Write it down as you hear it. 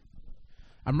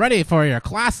I'm ready for your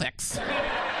classics.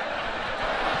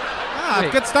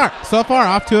 Good start. So far,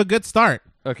 off to a good start.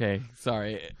 Okay,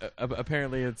 sorry.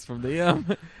 Apparently, it's from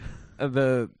the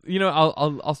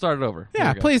I'll start it over.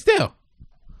 Yeah, please do. Oh,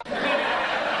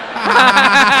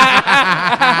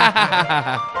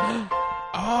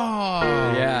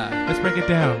 yeah. Let's break it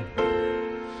down.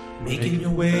 Making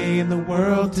your way in the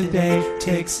world today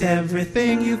takes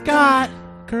everything you've got,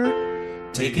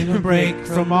 Kurt. Taking a break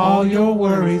from all your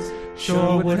worries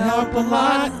sure would help a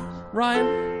lot.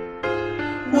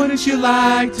 Ryan, wouldn't you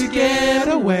like to get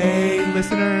away,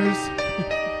 listeners?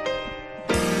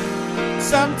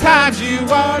 Sometimes you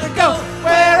want to go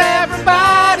where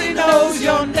everybody knows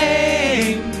your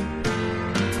name,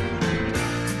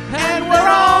 and we're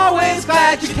always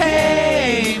glad you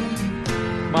came.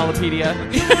 Malapedia.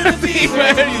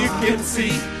 Where you can see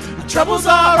the troubles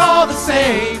are all the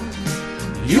same.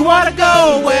 You want to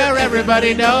go where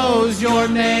everybody knows your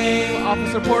name.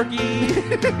 Officer Porky.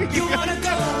 You want to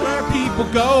go where people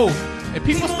go and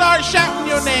people start shouting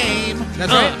your name.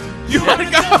 That's right. You want to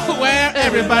go where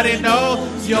everybody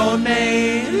knows your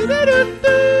name. Na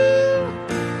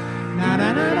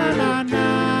na na na na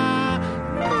na.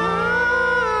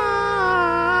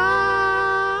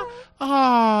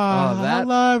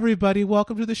 Hello, everybody.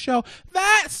 Welcome to the show.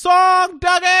 That song,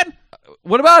 Duggan.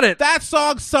 What about it? That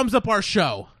song sums up our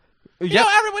show. You know,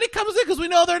 everybody comes in because we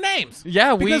know their names.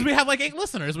 Yeah, because we have like 8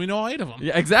 listeners. We know all 8 of them.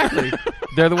 Yeah, exactly.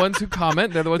 They're the ones who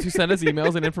comment. They're the ones who send us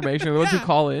emails and information. They're the ones who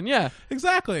call in. Yeah,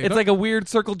 exactly. It's like a weird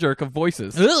circle jerk of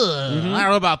voices. I don't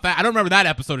know about that. I don't remember that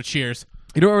episode of Cheers.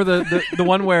 You don't remember the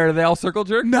one where they all circle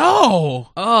jerk? No.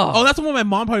 Oh, that's the one my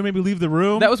mom probably made me leave the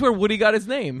room. That was where Woody got his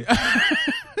name.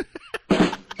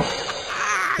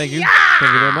 Thank you. Yeah!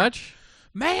 Thank you very much.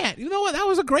 Man, you know what? That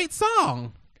was a great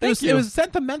song. It was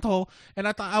sentimental, and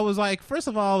I thought I was like, first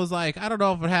of all, I was like, I don't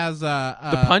know if it has the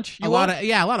punch. A lot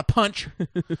of punch.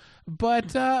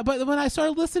 but when I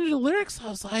started listening to the lyrics, I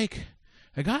was like,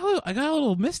 I got a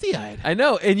little misty eyed. I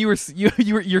know, and you're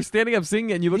standing up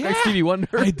singing, and you look like Stevie Wonder.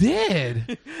 I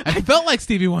did. I felt like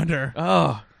Stevie Wonder.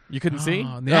 Oh, you couldn't see?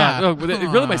 Yeah.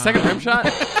 Really, my second rim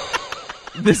shot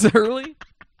this early.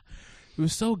 It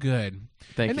was so good.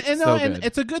 Thank you. And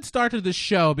it's a good start to the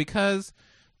show because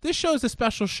this show is a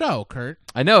special show, Kurt.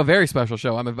 I know, a very special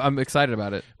show. I'm excited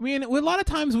about it. I mean, a lot of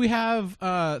times we have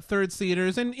third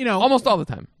seaters, and you know, almost all the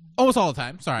time. Almost all the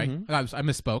time. Sorry, I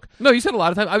misspoke. No, you said a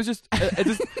lot of time. I was just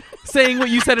saying what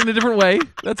you said in a different way.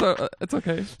 That's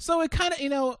okay. So it kind of, you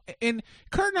know, and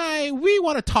Kurt and I, we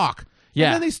want to talk. Yeah.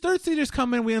 And then these third seaters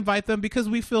come in, we invite them because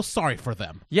we feel sorry for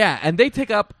them. Yeah, and they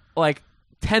take up like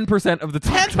 10% of the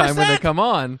talk time when they come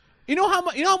on. You know how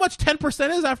much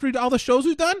 10% is after all the shows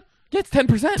we've done? Yeah, it's 10%.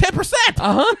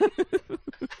 10%.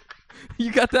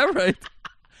 You got that right.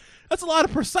 That's a lot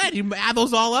of percent. You add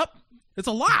those all up, it's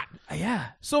a lot. Yeah.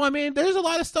 So I mean, there's a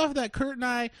lot of stuff that Kurt and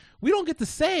I we don't get to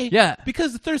say. Yeah.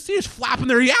 Because the third seater's flapping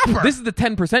their yapper. This is the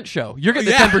 10% show. You're getting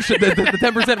the 10%. The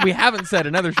 10% we haven't said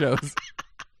in other shows.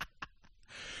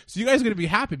 So you guys are going to be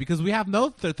happy because we have no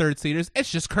third seaters. It's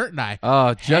just Kurt and I.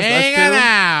 Oh, just hanging us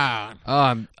two?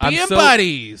 out. Being so,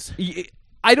 buddies. You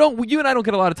and I don't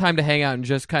get a lot of time to hang out and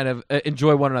just kind of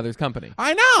enjoy one another's company.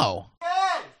 I know.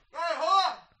 Hey, hold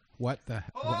on. What the?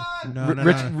 Hold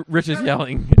No, Rich is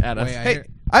yelling at us. Wait,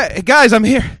 hey, guys, I'm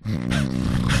here.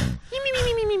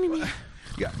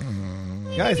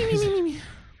 Guys,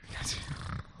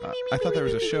 I thought there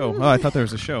was a show. Oh, I thought there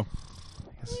was a show.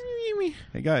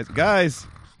 Hey, guys,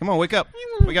 come on, wake up,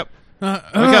 wake up,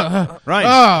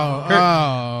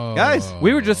 Ryan. Guys,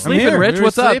 we were just I'm sleeping. here. Rich, we were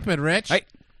what's up? sleeping, Rich.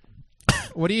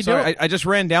 What are you doing? I just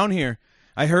ran down here.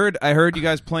 I heard you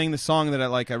guys playing the song that I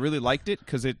like. I really liked it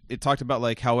because it talked about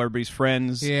like how everybody's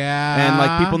friends. Yeah. And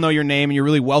like people know your name and you're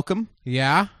really welcome.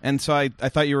 Yeah. And so I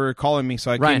thought you were calling me,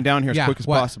 so I Ryan, came down here as quick as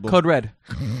possible. Code Red.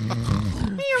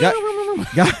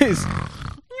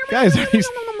 Guys,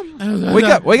 wake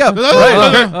up!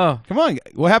 Right. Come on,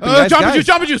 what happened, guys?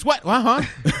 Jamba Juice. What? Huh?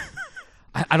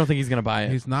 I don't think he's gonna buy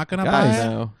it. He's not gonna Guys. buy it.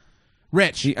 No.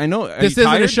 Rich, I know. this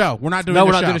isn't a show. We're not doing. No, a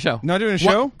we're show. not doing a show. Not doing a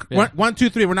show. One, 2,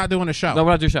 3. We're not doing a show. No,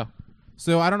 we're not doing a show.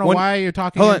 So I don't know why you're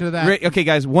talking Hold into on. that. Okay,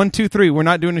 guys. 1, 2, 3. We're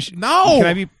not doing a show. No. Can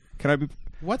I be?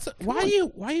 Why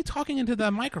are you talking into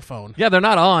the microphone? Yeah, they're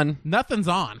not on. Nothing's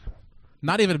on.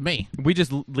 Not even me. We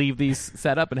just leave these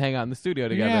set up and hang out in the studio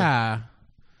together. Yeah.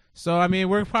 So I mean,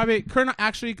 we're probably just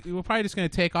going to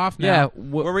take off now. Yeah.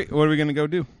 What are we going to go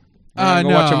do? No. Go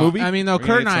watch a movie? I mean, no. We're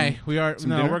Kurt gonna and get I,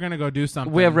 dinner? we're going to go do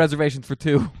something. We have reservations for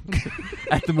 2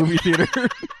 at the movie theater.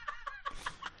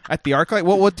 At the ArcLight?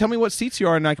 Well, tell me what seats you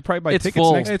are, and I could probably buy It's tickets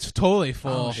full. next. It's totally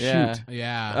full. Oh, shoot. Yeah.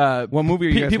 Yeah. What movie are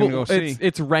you guys going to go see?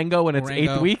 It's Rango and its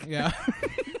Rango. 8th week. Yeah.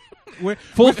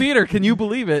 Full theater. Can you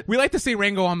believe it? We like to see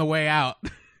Rango on the way out.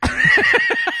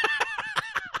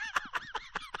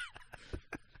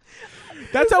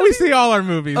 That's how we see all our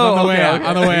movies on the way out.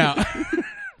 On the way out.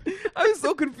 I was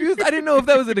so confused. I didn't know if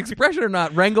that was an expression or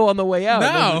not. Rango on the way out.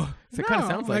 No. It kind of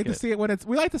sounds we like to it. see it when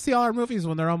we like to see all our movies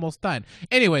when they're almost done.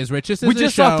 Anyways, Rich, this is We a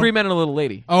just show. saw 3 Men and a Little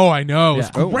Lady. Oh, I know. It's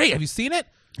Yeah. great. Have you seen it?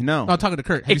 No. I'm talking to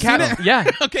Kurt. Have you seen it? Yeah.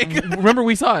 Okay, good. Remember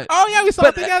we saw it. Oh, yeah, we saw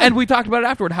it together. And we talked about it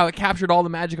afterward, how it captured all the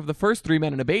magic of the first 3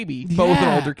 Men and a Baby, but with an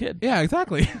older kid. Yeah,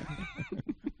 exactly. I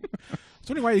was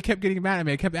wondering why you kept getting mad at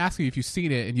me. I kept asking you if you've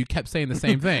seen it, and you kept saying the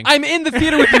same thing. I'm in the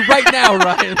theater with you right now,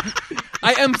 Ryan.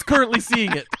 I am currently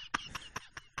seeing it.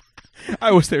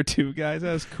 I was there too, guys.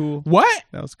 That was cool. What?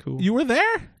 That was cool. You were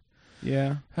there?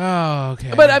 Yeah. Oh,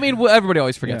 okay. But I mean, everybody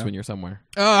always forgets Yeah. when you're somewhere.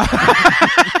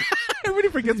 Everybody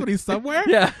forgets when he's somewhere?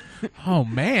 Yeah. Oh,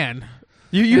 man.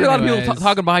 You hear a lot of people Anyways.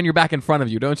 talking behind your back in front of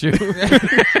you, don't you?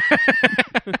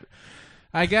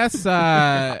 I guess.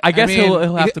 I guess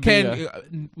he'll have to be,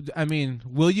 I mean,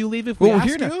 will you leave if we Well, we're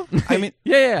ask here you? now. I mean,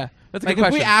 yeah. That's a Like, good if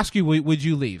question. we ask you, would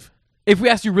you leave? If we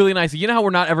asked you really nicely, you know how we're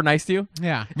not ever nice to you?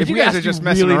 Yeah. But If you we guys asked are just you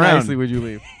messing really around. nicely, would you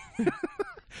leave?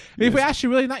 If we asked you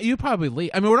really not, you'd probably leave.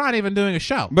 I mean, we're not even doing a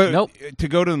show. but Nope. to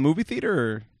go to the movie theater,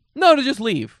 or No, to just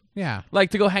leave. Yeah.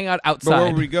 Like to go hang out but outside. where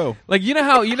would we go? Like you know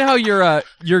how your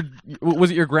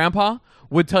was it your grandpa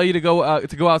would tell you to go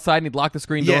outside and he'd lock the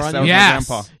screen door Yes, on that you? was Yes.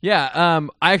 my grandpa. Yeah,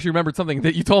 I actually remembered something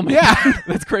that you told me. Yeah.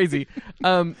 That's crazy. It's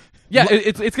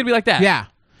gonna be like that. Yeah.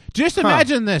 Just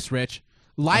imagine this, Rich.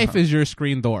 Life is your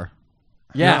screen door.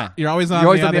 Yeah. You're always on You're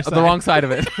always the on other the side. wrong side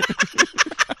of it.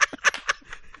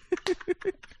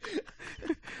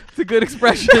 It's a good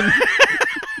expression.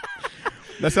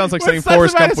 That sounds like What something sucks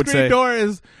Forrest about Gump a would screen say. door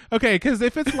is okay because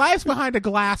if it's life's behind a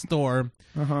glass door,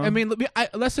 I mean,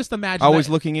 let's just imagine Always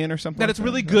that, looking in or something. that like it's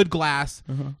really good glass.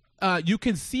 You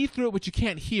can see through it, but you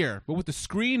can't hear. But with the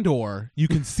screen door, you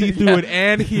can see through it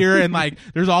and hear, and like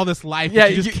there's all this life. Yeah,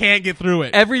 but you just can't get through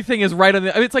it. Everything is right on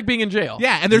the. I mean, it's like being in jail.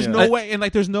 Yeah, and there's Yeah. no way, and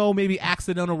like there's no maybe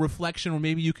accidental reflection, or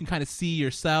maybe you can kind of see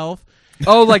yourself.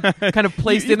 Oh, like kind of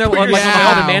placed in there, put like on the yourself-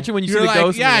 Haunted Mansion when you You're see the like,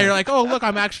 ghost. Yeah, you're like, oh look,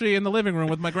 I'm actually in the living room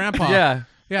with my grandpa. Yeah.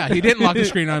 Yeah, he didn't lock the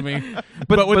screen on me.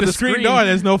 But with but the the screen screen- door,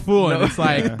 there's no fooling. No. It's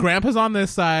like Yeah. grandpa's on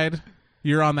this side,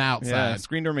 you're on the Yeah, outside.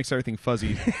 screen door makes everything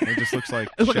fuzzy. It just looks like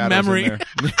It's like a shadows memory. in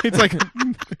there. It's like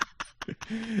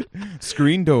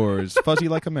screen doors, fuzzy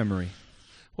like a memory.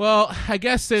 Well, I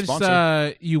guess since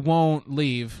Sponsor. you won't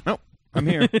leave, Nope, I'm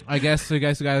here. I guess you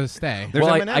guys gotta stay. There's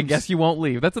Well, M&Ms. I guess you won't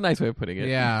leave. That's a nice way of putting it.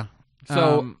 Yeah.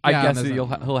 So I yeah, guess there's he'll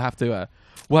have to.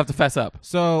 We'll have to fess up.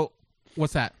 So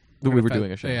what's that? That we were gonna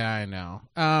doing a show. Yeah, I know.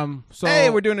 So Hey,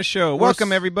 we're doing a show.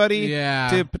 Welcome everybody. Yeah.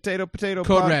 To Potato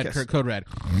Code Red. Podcast. Kurt, Code Red.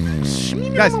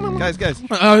 Guys.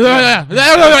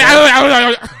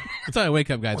 That's how I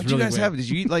wake up, guys. What Really you guys weird. have? Did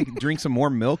you like drink some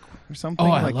more milk or something? Oh,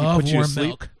 I like love put you to warm sleep?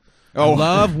 milk. Oh, I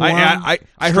love warm I heard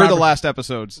the strawberry. last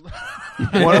episodes.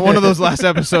 one of those last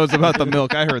episodes about the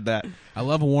milk. I heard that. I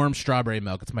love warm strawberry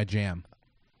milk. It's my jam.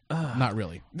 Not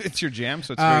really. It's your jam,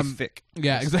 so it's very Um, thick.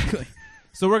 Yeah, exactly.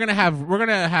 So we're gonna have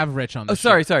Rich on. Oh, This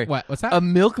sorry. What? What's that? A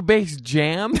milk-based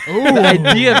jam. The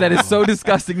idea of that is so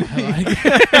disgusting to me.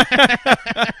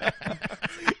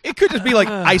 It could just be like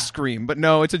ice cream, but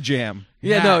no, it's a jam.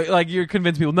 Yeah, no, like you're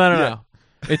convincing people. No.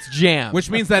 It's jam. Which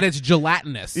means that it's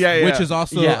gelatinous. Yeah. Which is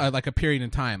also Yeah. like a period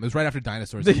in time. It was right after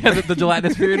dinosaurs. the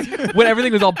gelatinous period when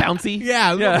everything was all bouncy. Yeah,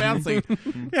 it was Yeah. bouncing.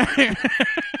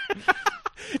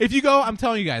 If you go, I'm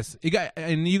telling you guys,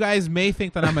 and you guys may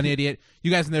think that I'm an idiot.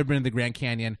 You guys have never been to the Grand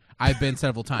Canyon. I've been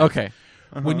several times. Okay.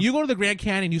 When you go to the Grand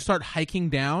Canyon, you start hiking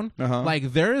down.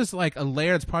 Like there is like a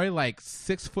layer that's probably like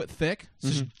 6 foot thick.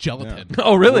 It's just gelatin.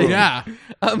 Oh, really? Yeah,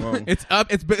 Whoa. it's up.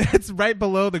 It's right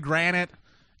below the granite,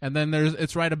 and then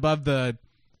it's right above the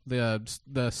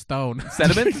stone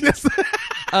Sediment? Yes.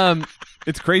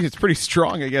 It's crazy. It's pretty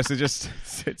strong, I guess. It's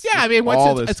Yeah, I mean, all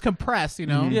once this. it's compressed, you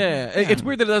know. Yeah. It's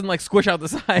weird that it doesn't like squish out the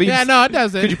sides. Yeah, no, it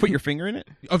doesn't. Could you put your finger in it?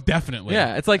 Oh, definitely.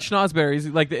 Yeah, it's like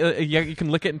schnozberries. Like you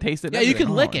can lick it and taste it. and Yeah, you everything.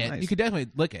 can lick it. nice. You could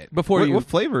definitely lick it. before you. What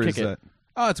flavor kick is it. that?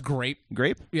 Oh, it's grape.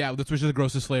 Grape? Yeah, which is the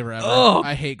grossest flavor ever. Ugh.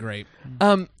 I hate grape.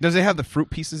 Does it have the fruit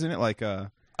pieces in it? Like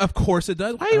Of course it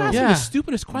does. Why are you asking Yeah. the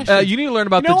stupidest question? You need to learn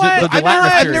about You know the what?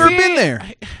 gelatinous I've period. never been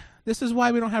there. This is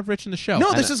why we don't have Rich in the show.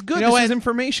 No, this is good. You know This what? is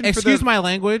information. Excuse for the... my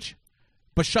language,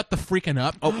 but shut the freaking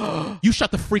up. Oh, you shut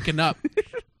the freaking up.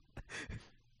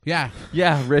 Yeah.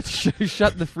 Yeah, Rich,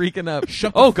 shut the freaking up.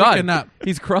 Shut the oh God, freaking up.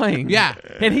 He's crying. Yeah.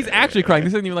 and he's actually crying.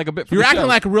 This isn't even like a bit. For You're the acting show.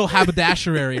 like a real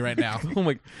haberdashery right now. Oh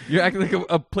my! You're acting like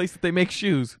a place that they make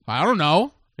shoes. I don't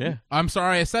know. Yeah. I'm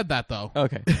sorry I said that, though.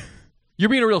 Okay. You're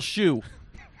being a real shoe.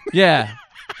 Yeah.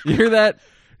 You hear that?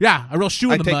 Yeah, a real shoe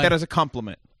in I the take mud. that as a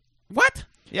compliment. What?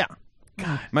 Yeah.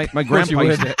 My course grandpa you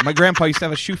used would. to, my grandpa used to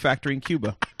have a shoe factory in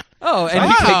Cuba. Oh, So and I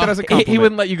he, take that as a he compliment.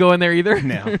 wouldn't let you go in there either.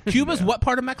 No. Cuba's what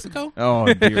part of Mexico?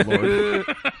 Oh dear Lord.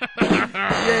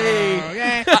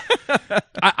 Okay.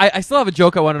 I still have a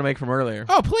joke I wanted to make from earlier.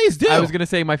 Oh, please do. I was going to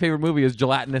say my favorite movie is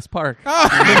Gelatinous Park.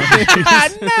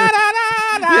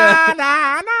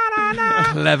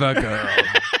 Clever girl.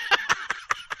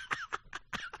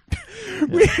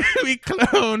 we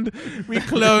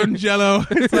cloned Jello.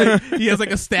 It's like he has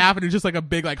like a staff and it's just like a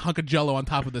big like hunk of Jello on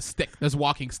top of the stick, this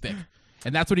walking stick,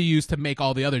 and that's what he used to make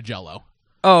all the other Jello.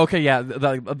 Oh, okay, yeah.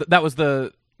 That was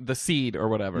the seed or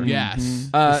whatever. Yes,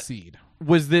 Uh, the seed.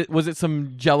 Was it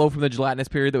some Jello from the gelatinous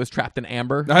period that was trapped in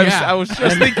amber? I was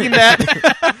just thinking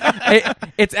that.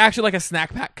 It's actually like a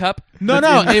snack pack cup. No,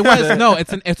 it was no.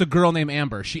 It's a girl named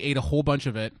Amber. She ate a whole bunch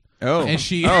of it. Oh. And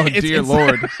she. Oh it's- dear it's-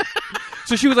 Lord.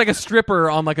 So she was like a stripper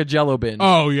on like a Jello binge.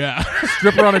 Oh yeah,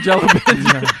 Stripper on a Jello binge.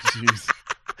 Jeez.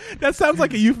 that sounds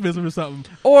like a euphemism or something.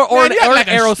 or Man, an, you act or like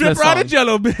an a Aerosmith stripper on a song.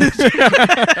 Jello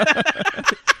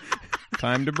bitch.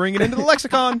 Time to bring it into the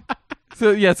lexicon. So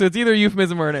it's either a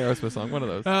euphemism or an Aerosmith song. One of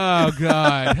those. Oh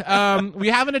God, we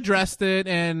haven't addressed it,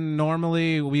 and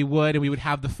normally we would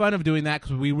have the fun of doing that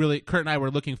because Kurt and I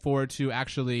were looking forward to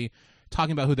actually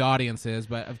talking about who the audience is,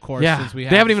 but of course, since we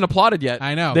they haven't even applauded yet.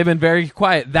 I know. They've been very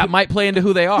quiet. That might play into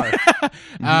who they are.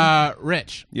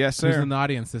 Rich, Yes, who's sir. in the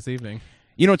audience this evening?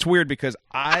 You know, it's weird because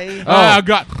I Oh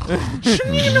God,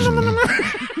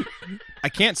 I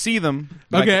can't see them.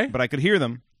 But Okay. but I could hear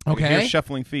them. I could Okay. hear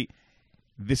shuffling feet.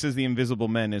 This is the Invisible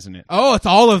Men, isn't it? oh, it's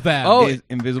all of them. Oh,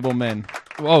 Invisible Men.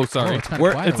 Oh, sorry. it's kind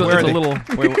Where- of quiet. It's a, Where it's are a they?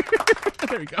 little. Wait,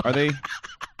 there we go. Are they?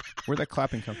 Where'd that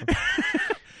clapping come from?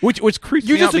 Which creeps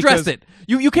you me just out addressed because- it.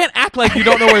 You can't act like you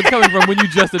don't know where it's coming from when you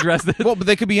just addressed it. Well, but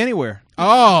they could be anywhere.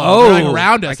 Oh, they're Oh. like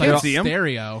around us, I like can't a see 'em.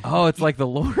 stereo. Oh, it's like the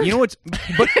Lord. You know what's?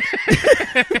 But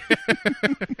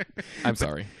I'm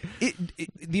sorry.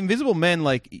 the Invisible Men,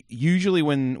 like usually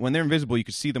when they're invisible, you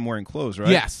can see them wearing clothes, right?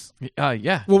 Yes.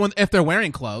 Yeah. Well, if they're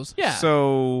wearing clothes. Yeah.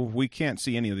 So we can't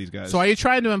see any of these guys. So are you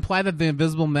trying to imply that the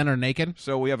invisible men are naked?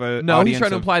 So we have a No, audience he's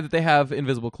trying to of- imply that they have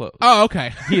invisible clothes. Oh,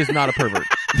 okay. He is not a pervert.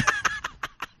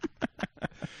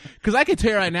 Because I can tell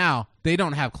you right now, they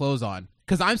don't have clothes on.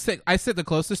 Because I sit the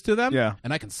closest to them, Yeah.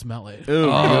 and I can smell it. Ew,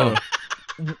 Oh.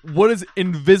 ew. What does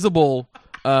invisible,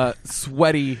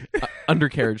 sweaty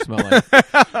undercarriage smell like?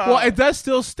 Well, it does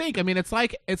still stink. I mean, it's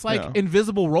like Yeah.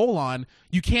 invisible roll-on.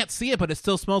 You can't see it, but it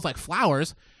still smells like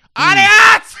flowers.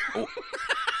 Mm. Adios!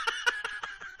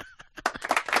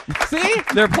 See?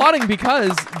 They're plotting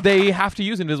because they have to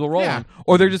use invisible roll-on, Yeah.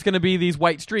 or they're just going to be these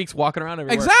white streaks walking around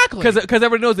everywhere. Exactly. Because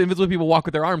everybody knows that invisible people walk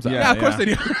with their arms out. Yeah. Yeah, of course they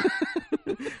do.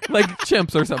 Like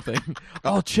chimps or something.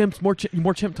 Oh, chimps!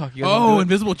 More chimp talk. You guys wanna Oh, do it?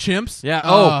 invisible chimps? Yeah.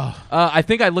 Oh, I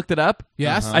think I looked it up.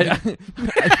 Yes.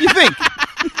 You think?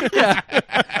 Yeah.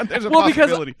 There's a Well, because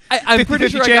possibility. I'm pretty 50-50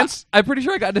 sure chance? I'm pretty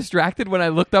sure I got distracted when I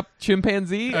looked up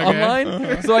chimpanzee Okay.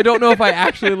 online, so I don't know if I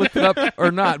actually looked it up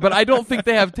or not. But I don't think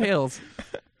they have tails.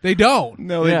 They don't.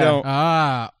 No, they Yeah. don't.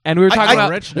 Ah. And we were talking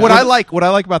about Rich What now. I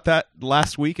like about that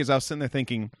last week is I was sitting there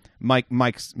thinking Mike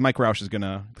Roush is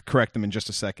gonna correct them in just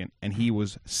a second, and he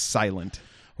was silent.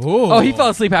 Ooh. Oh, he fell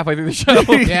asleep halfway through the show.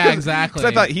 Yeah, exactly.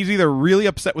 Because I thought he's either really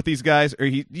upset with these guys or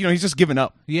he's just giving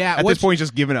up. Yeah, At which- this point, he's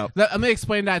just giving up. Let me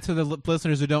explain that to the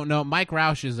listeners who don't know. Mike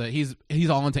Roush is he's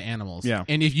all into animals. Yeah.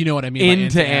 And if you know what I mean by Into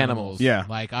into animals. Yeah.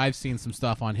 Like I've seen some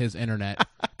stuff on his internet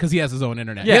because he has his own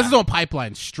internet. Yeah. He has his own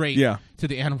pipeline straight Yeah. to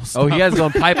the animal stuff. Oh, he has his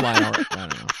own pipeline. I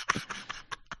don't know.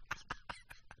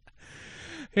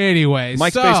 Anyway,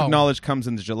 Mike's so, basic knowledge comes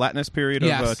in the gelatinous period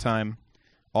Yes. of time,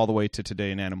 all the way to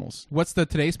today in animals. What's the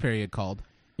today's period called?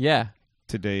 Yeah.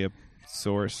 Today a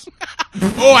source.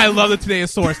 Oh, I love the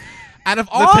Todayosaurus. Out of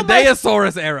The all my,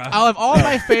 Todayosaurus era. out of all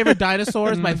my favorite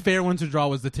dinosaurs, my favorite one to draw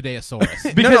was the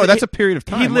Todayosaurus. No, that's a period of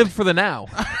time. He lived for the now.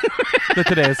 The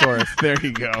Todayosaurus. There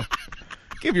you go.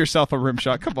 Give yourself a rim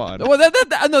shot. Come on. Well,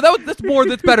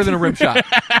 that's better than a rim shot.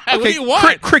 What do you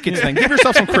want? Crickets then. Give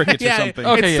yourself some crickets or Yeah, something.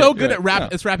 Okay, it's yeah, so good yeah, at wrap. yeah.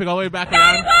 It's wrapping all the way back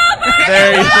around.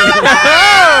 There you go.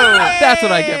 That's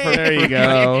what I get for There you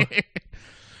go.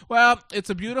 Well, it's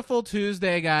a beautiful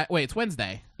Tuesday, guy. Wait, it's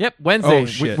Wednesday. Yep, Wednesday. Oh,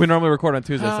 shit. We normally record on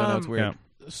Tuesday, so I know it's weird. Yeah.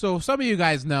 So some of you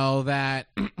guys know that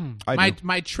I do.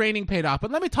 my training paid off.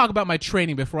 But let me talk about my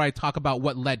training before I talk about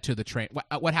what led to the train.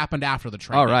 What happened after the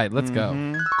training. All right, let's go.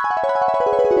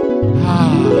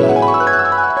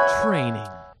 Training.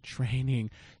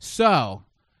 Training. So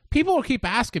people will keep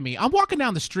asking me. I'm walking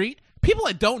down the street. People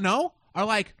that don't know are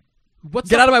like, "What's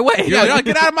Get up?" out of my way. Yeah, they're like,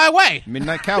 get out of my way.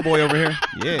 Midnight Cowboy over here.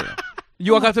 Yeah.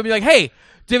 You walk up to me like, hey,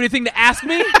 do you have anything to ask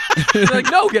me? They're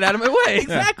like, no, get out of my way.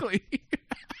 Exactly.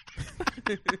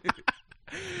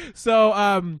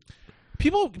 So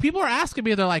people are asking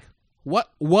me, they're like,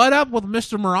 what up with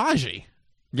Mr. Miraji?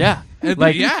 Yeah.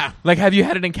 Yeah. Like, have you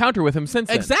had an encounter with him since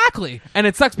then? Exactly. And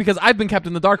it sucks because I've been kept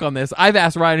in the dark on this. I've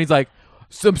asked Ryan, he's like,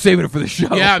 so I'm saving it for the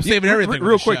show. Yeah, I'm saving everything.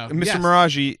 Real for the quick, show. Mr. Yes.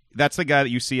 Miraji, that's the guy that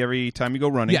you see every time you go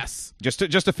running. Yes. Just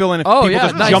to fill in if Oh, people yeah,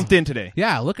 just nice. jumped in today.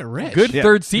 Yeah, look at Rich. Good Yeah.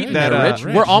 third seat in That, there, Rich.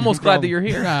 Rich. We're almost glad that you're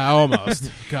here.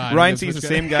 Almost. God. Ryan this sees was the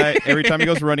good. same guy every time he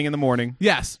goes running in the morning.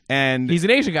 Yes. And He's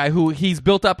an Asian guy who he's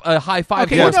built up a high five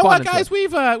Okay, you know what, correspondence guys?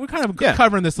 with. We're kind of Yeah.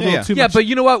 covering this a little Yeah. too Yeah, much. but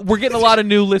you know what? We're getting a lot of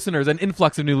new listeners, an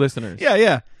influx of new listeners.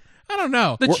 yeah. I don't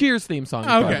know. The Cheers theme song.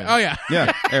 is Okay. probably- Oh yeah.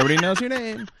 Yeah. Everybody knows your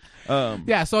name.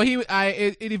 Yeah, so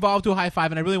it evolved to a high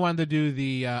five, and I really wanted to do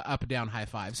the up and down high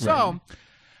five. So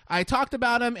I talked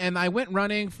about him, and I went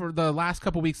running for the last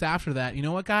couple weeks after that. You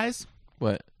know what, guys?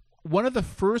 What? One of the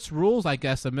first rules, I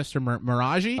guess, of Mr.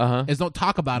 Miraji Uh-huh. is don't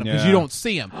talk about him because Yeah. you don't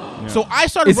see him. So I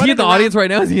started Is he running in the around- audience right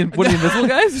now? Is he in one of the invisible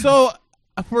guys? So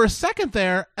for a second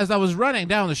there, as I was running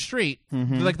down the street,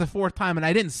 like the fourth time, and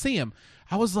I didn't see him,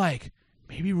 I was like,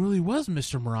 maybe it really was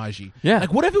Mr. Miraji. Yeah.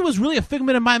 Like, what if it was really a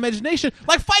figment of my imagination?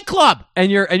 Like Fight Club. and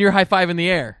you're high five in the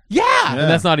air. Yeah. And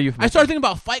that's not a euphemism. I started thinking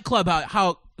about Fight Club,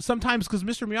 how sometimes, because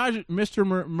Mr.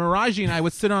 Miraji and I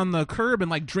would sit on the curb and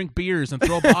like drink beers and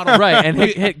throw bottles. Right, and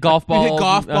hit golf We balls. hit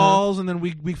golf and- balls, and then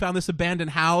we found this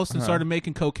abandoned house and started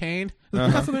making cocaine.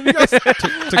 That's something you guys- Took I down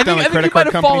think, the I think credit you card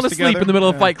might have fallen companies asleep together. in the middle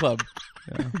of Yeah. Fight Club.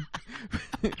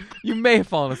 You may have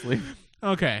fallen asleep.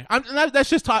 Okay, let's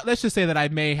just say that I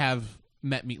may have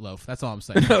met Meatloaf. That's all I'm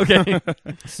saying. Okay.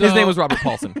 So- His name was Robert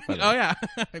Paulson. by the way. Oh yeah,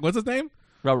 what's his name?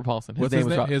 Robert Paulson. What's his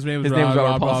name? His name is Robert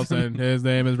Robert Paulson. Paulson. His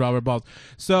name is Robert Paulson.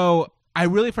 So I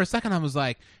really, for a second, I was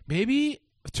like, maybe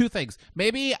two things.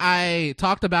 Maybe I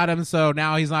talked about him, so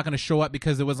now he's not going to show up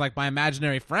because it was like my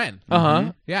imaginary friend.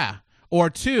 Uh-huh. Yeah.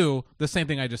 Or two, the same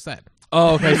thing I just said.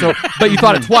 Oh, okay. So, but you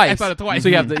thought it twice. I thought it twice. So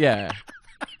you have to, yeah.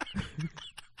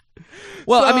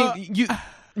 Well, So- I mean,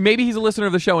 maybe he's a listener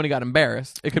of the show and he got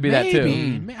embarrassed. It could be that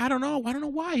too. I don't know. I don't know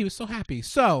why he was so happy.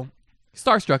 So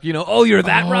Starstruck, oh, you're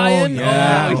that Ryan.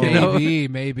 Yeah, Oh, you know?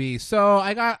 maybe. So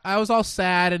I was all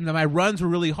sad, and my runs were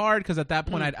really hard because at that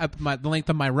point I'd up the length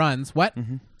of my runs. What?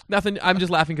 Nothing. I'm just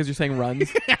laughing because you're saying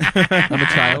runs. I'm a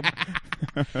child.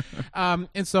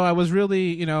 And so I was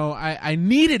really, I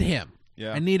needed him.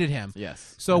 Yeah. I needed him.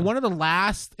 Yes. So one of the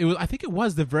last, I think it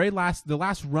was the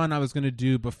last run I was going to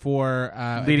do before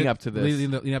Leading up to this.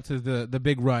 leading up to the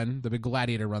big run, the big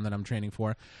gladiator run that I'm training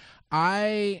for.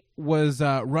 I was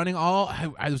running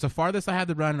I was the farthest I had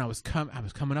to run, and I was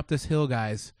coming up this hill,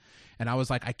 guys, and I was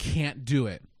like, I can't do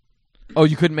it. Oh,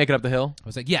 you couldn't make it up the hill? I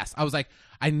was like, yes. I was like,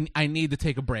 I need to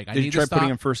take a break. I Did need Mm. you to try stop.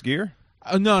 putting in first gear?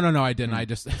 No, I didn't. I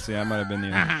just. See, I might have been the.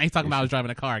 He's talking about I was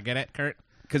driving a car. Get it, Kurt?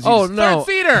 Because Oh, no.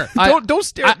 Third seater. don't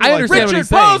stare. I at me like understand that. what Richard, he's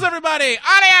saying. pose, everybody!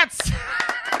 Audience!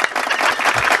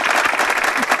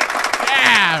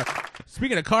 Yeah!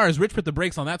 Speaking of cars, Rich put the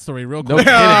brakes on that story real No quick.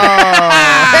 kidding.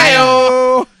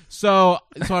 Hey-o. So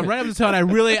I'm running up this hill,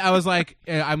 and I was like,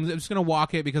 I'm just going to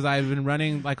walk it because I've been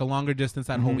running like a longer distance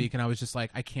that whole week, and I was just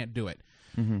like, I can't do it.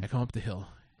 I come up the hill.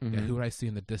 Yeah, who would I see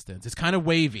in the distance? It's kind of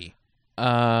wavy.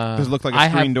 Does it look like a I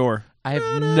screen have, door? I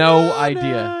have no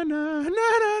idea.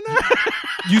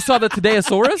 You saw the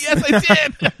Todayosaurus? Yes, I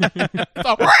did.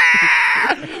 So,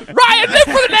 Ryan, live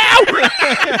for the now.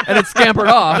 And it scampered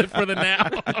off. For the now.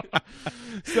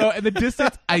 So in the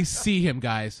distance, I see him,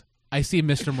 guys. I see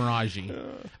Mr. Miraji.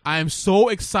 I am so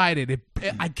excited.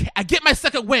 I get my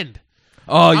second wind.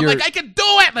 Oh, I'm you're like, I can do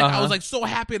it! Like I was like so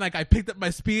happy, and like I picked up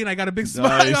my speed, and I got a big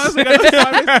smile. Nice. I was like,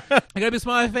 I got a big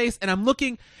smile on my face, and I'm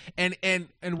looking, and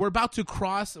we're about to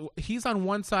cross. He's on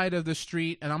one side of the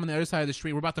street, and I'm on the other side of the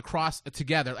street. We're about to cross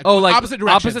together, like opposite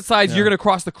direction, opposite sides. You're gonna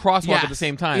cross the crosswalk Yes. at the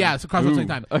same time. Yeah, so cross at the same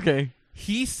time. Okay.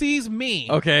 He sees me.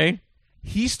 Okay.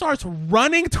 He starts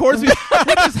running towards me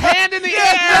with his hand in the air.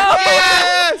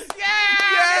 Yes!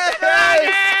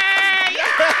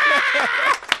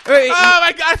 Wait, Oh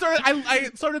my god! I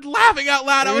started laughing out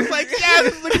loud. I was like, "Yeah,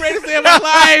 this is the greatest day of my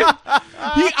life."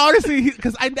 He honestly,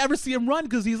 because I never see him run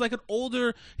because he's like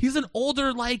he's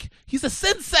a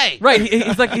sensei. right.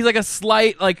 He's like a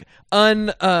slight Yeah.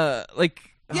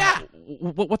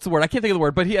 what's the word? I can't think of the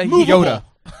word, but Movable. Yoda.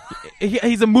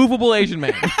 He's a movable Asian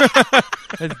man.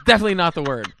 That's definitely not the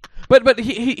word. But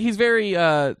he's very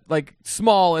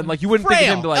small and like you wouldn't think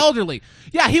Frail, of him to like elderly.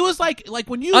 Yeah, he was like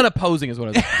when you unopposing is what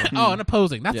I was. oh,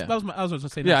 unopposing. That's Yeah. that was I was going to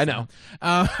say. Yeah, next I know.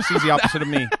 time. She's the opposite of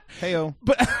me. Heyo.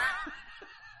 But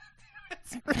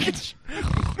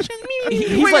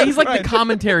He's like the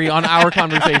commentary on our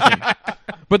conversation,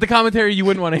 but the commentary you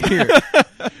wouldn't want to hear.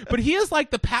 But he is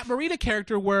like the Pat Morita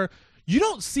character where you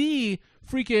don't see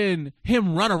freaking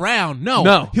him run around. No.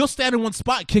 No. He'll stand in one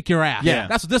spot and kick your ass. Yeah.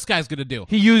 That's what this guy's going to do.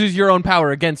 He uses your own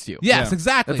power against you. Yes, Yeah.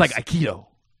 exactly. It's like Aikido.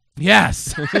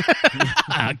 Yes.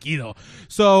 Aikido.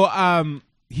 So,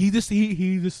 he just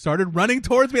started running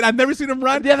towards me, and I've never seen him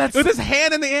run. Yeah, that's- with his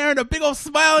hand in the air and a big old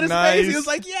smile on his Nice. face. He was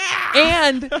like,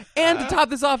 "Yeah!" And to top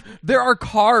this off, there are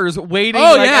cars waiting.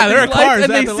 Oh, like, yeah, at there are these lights, cars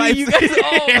and at they the see lights. you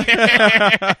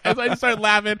guys. Oh. So I just started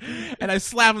laughing, and I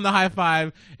slap him the high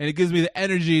five, and it gives me the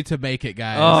energy to make it,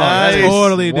 guys. Oh, I nice.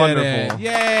 totally Wonderful. did it.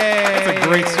 Yay! That's a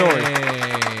great story.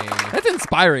 That's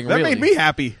inspiring. That really. made me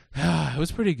happy. It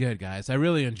was pretty good, guys. I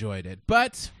really enjoyed it,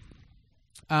 but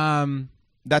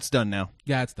That's done now.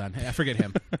 yeah, it's done. Hey, I forget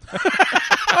him.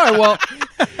 All right. Well,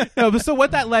 No, but so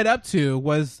what that led up to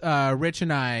was Rich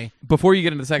and I. before you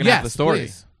get into the second half of the Yes, story,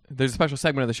 please. there's a special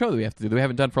segment of the show that we have to do that we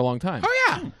haven't done for a long time. Oh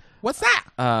yeah, what's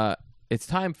that? It's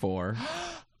time for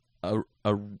a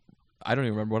I don't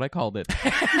even remember what I called it.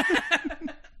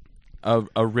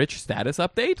 a rich status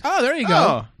update. Oh, there you go.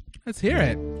 Oh. Let's hear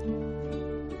it.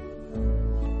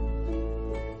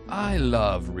 I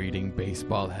love reading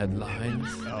baseball headlines.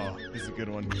 Oh, this is a good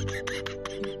one.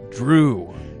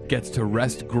 Drew gets to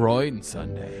rest groin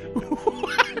Sunday.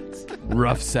 What?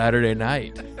 Rough Saturday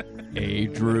night.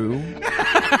 Drew?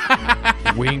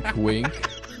 Wink, wink.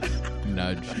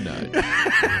 Nudge, nudge.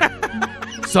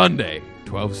 Sunday,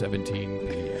 12:17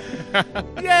 p.m.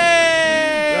 Yay!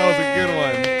 That was a good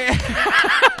one.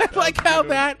 I like how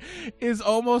that is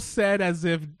almost said as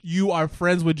if you are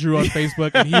friends with Drew on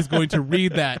Facebook and he's going to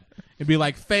read that and be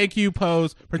like, "Thank you,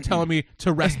 Pose, for telling me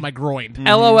to rest my groin."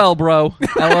 LOL, bro.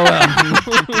 LOL.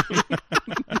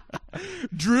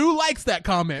 Drew likes that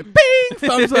comment. Bing!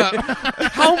 Thumbs up.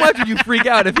 How much would you freak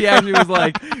out if he actually was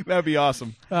like, That'd be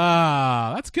awesome.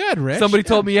 Ah, that's good, Rich. somebody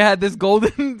told me you had this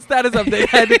golden status update.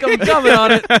 I had to come comment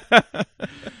on it.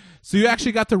 So you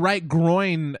actually got to write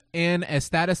groin in a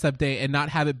status update and not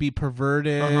have it be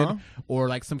perverted or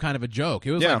like some kind of a joke.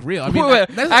 It was Yeah. like real. I mean, Wait,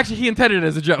 that's actually, he intended it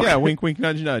as a joke. Yeah, wink, wink,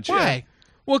 nudge, nudge. why?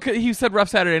 Well, 'cause he said rough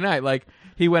Saturday night. Like,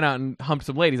 he went out and humped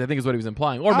some ladies, I think is what he was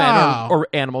implying. Or men, Oh. or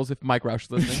animals, if Mike Roush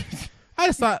is listening.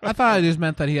 I thought it just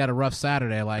meant that he had a rough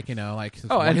Saturday, like, you know, like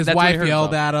Oh, and his that's what he wife heard yelled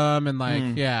about. at him and like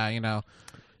yeah, you know.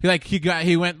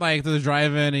 He went like to the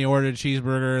drive-in and he ordered a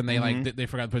cheeseburger and they they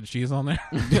forgot to put cheese on there.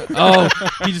 Oh,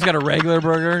 he just got a regular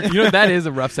burger. You know, that is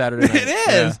a rough Saturday night. It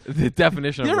is. Yeah. The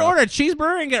definition You of ever rough. order a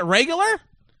cheeseburger and get regular?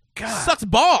 Sucks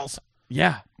balls.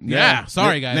 Yeah. Yeah,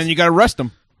 sorry guys. And then you got to rest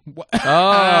them.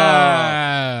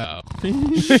 Oh.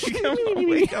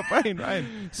 Wake up,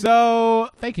 Ryan. So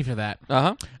thank you for that.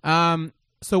 Uh-huh.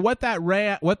 So what that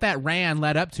ran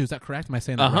led up to, is that correct? Am I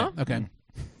saying that Uh-huh. right? Okay.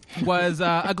 Was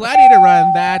a gladiator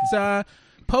run that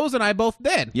Pose and I both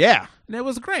did. Yeah. And it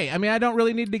was great. I mean, I don't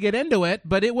really need to get into it,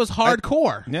 but it was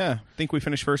hardcore. Yeah. I think we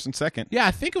finished first and second. Yeah,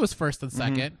 I think it was first and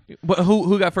second.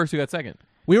 Who got first? Who got second?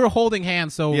 We were holding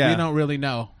hands, so Yeah. we don't really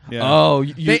know. Yeah. Oh,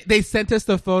 They sent us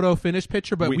the photo finish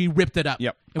picture, but we ripped it up.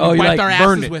 Yep. And we you wiped like our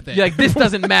burned asses it. with it. You're like, this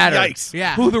doesn't matter. Yikes.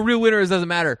 Yeah. Who the real winner is doesn't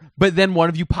matter. But then one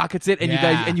of you pockets it, and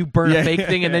Yeah. you burn Yeah. a fake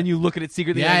thing, and then you look at it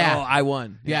secretly. Yeah, and yeah. Oh, I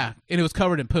won. Yeah, and it was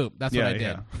covered in poop. That's what Yeah, I did.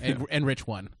 yeah. And Rich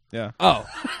won. Yeah. Oh.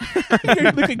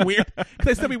 You're looking weird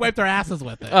because I said we wiped our asses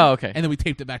with it. Oh, okay. And then we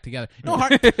taped it back together. No,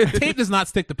 tape does not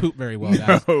stick to poop very well,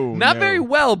 guys. Oh, Not no. very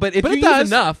well, but if But you it does use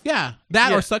enough. Yeah,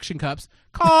 that Yeah. or suction cups.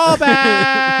 Call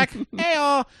back.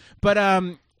 Hey,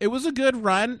 but it was a good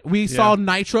run. We saw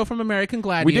Nitro from American We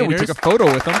Gladiators. did. We took a photo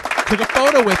with them. Took a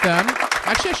photo with them.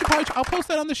 Actually, I'll post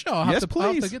that on the show. I'll have Yes, to, I'll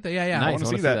have to please. get that. Yeah. Nice. wanna I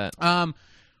see wanna that.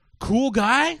 Cool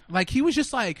guy. Like he was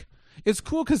just like, it's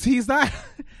cool because he's not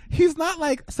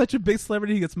like such a big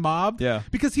celebrity. He gets mobbed. Yeah.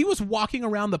 Because he was walking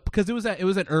around because it was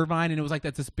at Irvine and it was like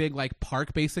this big like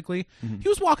park basically. He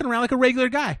was walking around like a regular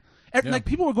guy. Like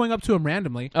people were going up to him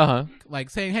randomly, Uh-huh. like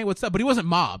saying, "Hey, what's up?" But he wasn't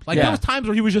mobbed. Like Yeah. there was times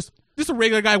where he was just a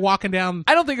regular guy walking down.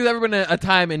 I don't think there's ever been a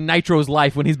time in Nitro's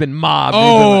life when he's been mobbed.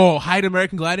 Oh, hide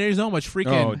American Gladiators! You know how much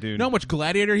freaking, Oh, dude. you know how much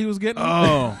Gladiator he was getting.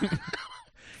 Oh.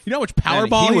 You know how much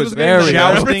Powerball he he was was getting.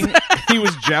 jousting. He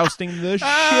was jousting the shit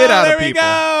out there of we people.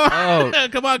 go. Oh.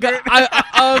 Come on, Gert.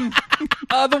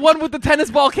 The one with the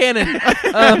tennis ball cannon.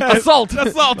 Assault.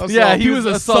 Assault. Yeah, he was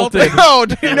assaulted. No,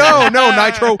 dude, no,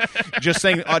 Nitro. Just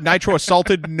saying, Nitro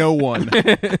assaulted no one.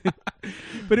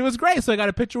 But it was great. So I got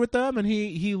a picture with them, and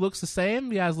he looks the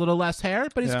same. He has a little less hair,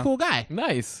 but he's a Yeah. cool guy.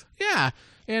 Nice. Yeah.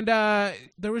 And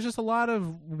there was just a lot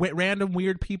of random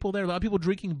weird people there. A lot of people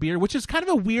drinking beer, which is kind of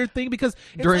a weird thing because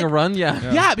it's During like, a run,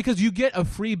 yeah, because you get a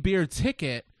free beer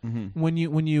ticket when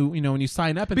you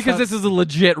sign up. And because stuff. this is a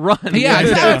legit run. Yeah,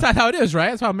 exactly. That's how it is, right?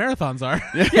 That's how marathons are.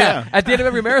 Yeah. At the end of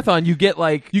every marathon, you get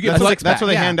like You get a That's, six that's what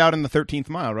they yeah. hand out in the 13th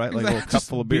mile, right? Like a little cup Just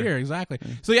full of beer. exactly.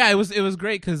 So yeah, it was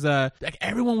great because like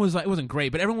everyone was like, it wasn't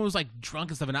great, but everyone was like drunk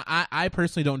and stuff. And I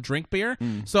personally don't drink beer,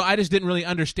 so I just didn't really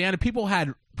understand it. People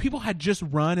had just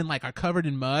run and like are covered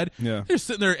in mud. Yeah. They're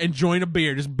sitting there enjoying a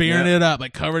beer, just beering Yeah. it up,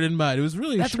 like covered in mud. It was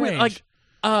really That's strange. weird. Like,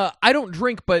 I don't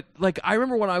drink, but like I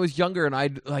remember when I was younger and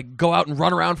I'd like go out and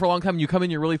run around for a long time. And you come in,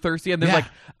 you're really thirsty, and there's Yeah. like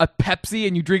a Pepsi,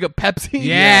 and you drink a Pepsi.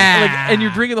 Yeah. Like, and you're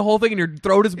drinking the whole thing, and your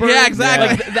throat is burned. Yeah, exactly.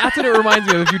 Like, that's what it reminds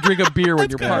me of if you drink a beer when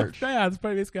you're parched. Yeah, that's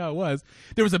probably basically how it was.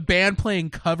 There was a band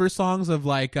playing cover songs of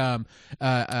like Bon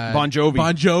Jovi.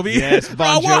 Bon Jovi. Yes,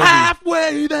 Bon Oh, we're Jovi.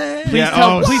 halfway there. Please Yeah,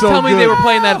 tell, oh, please so tell me good. they were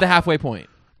playing that at the halfway point.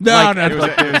 No, Like, no, at It no.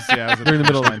 was, it was, yeah, it was During the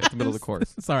middle, line. the middle of the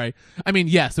course. Sorry. I mean,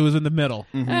 yes, it was in the middle.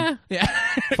 Eh. Yeah.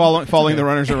 following the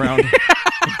runners around.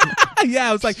 Yeah,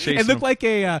 it was like Chasing it looked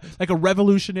them. like a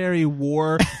Revolutionary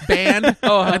War band.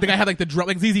 Like the guy had like the drum,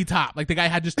 like ZZ Top. Like the guy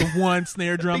had just the one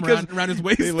snare drum Because around his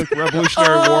waist. They look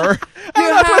Revolutionary War. I don't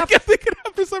know, that's what I kept thinking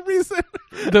of for some reason.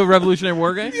 The Revolutionary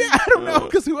War guy? Yeah, I don't know,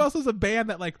 because who else is a band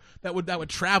that would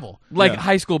travel? Like Yeah.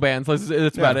 high school bands.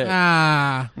 That's about it.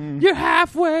 Ah, You're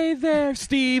halfway there,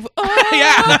 Steve. Oh,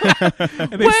 yeah.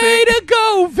 And they way sing, to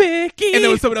go, Vicky. and then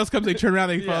when someone else comes, they turn around,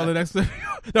 they follow the next.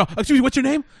 No, excuse me, what's your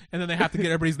name? And then they have to get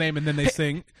everybody's name, and then they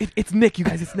sing. It's Nick, you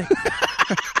guys. It's Nick.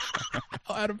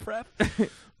 Out of breath.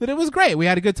 But it was great. We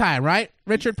had a good time, right,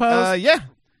 Richard Pose? Yeah.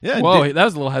 Whoa, that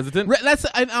was a little hesitant. Let's.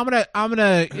 I'm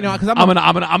gonna, you know, because I'm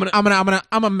gonna.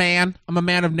 I'm a man. I'm a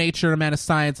man of nature, a man of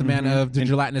science, a man of the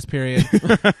gelatinous period.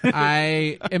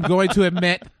 I am going to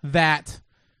admit that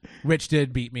Rich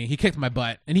did beat me. He kicked my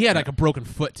butt, and he had like a broken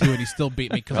foot too, and he still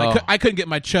beat me because I couldn't get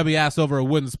my chubby ass over a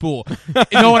wooden spool.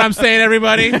 You know what I'm saying,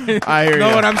 everybody? I hear you.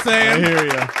 Know what I'm saying? I hear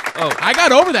you. Oh, I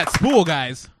got over that spool,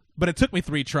 guys, but it took me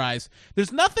 3 tries.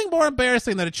 There's nothing more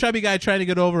embarrassing than a chubby guy trying to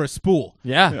get over a spool.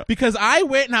 Yeah. Because I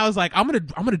went and I was like, I'm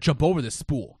gonna jump over this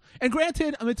spool. And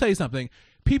granted, I'm gonna tell you something.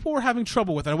 People were having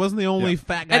trouble with it. I wasn't the only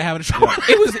fat guy having trouble.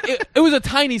 with it. It was a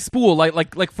tiny spool, like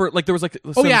there was like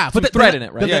some, Oh yeah, some but thread in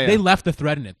it, right? They left the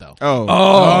thread in it though. Oh.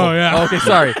 yeah. Okay,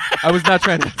 sorry. I was not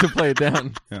trying to play it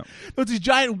down. Those these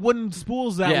giant wooden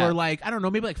spools that Yeah. were like, I don't know,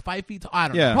 maybe like 5 feet tall. I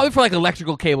don't know. Yeah. Probably for like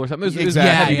electrical cable or something. It was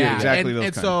Exactly. heavy Yeah, duty. Exactly those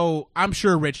And kind. so I'm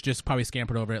sure Rich just probably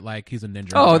scampered over it like he's a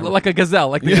ninja. Oh, like a gazelle,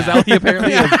 like the gazelle he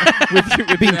apparently is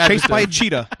with Being your chased by a adjective.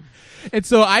 cheetah. And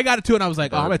so I got it too, and I was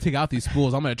like, "Oh, I'm gonna take out these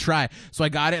spools. I'm gonna try." So I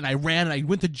got it, and I ran, and I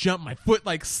went to jump. My foot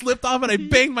like slipped off, and I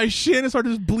banged my shin and started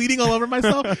just bleeding all over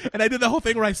myself. And I did the whole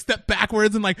thing where I stepped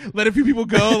backwards and like let a few people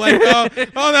go. Like, oh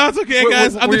no, it's okay,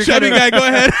 guys. I'm were the you chubby kinda- guy. Go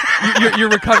ahead. You're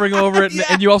recovering over it, Yeah.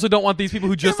 and you also don't want these people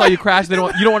who just saw you crash. You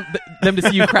don't want them to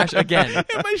see you crash again.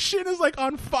 And my shin is like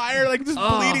on fire, like just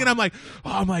bleeding. And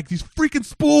I'm like, these freaking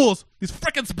spools. These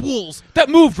freaking spools. That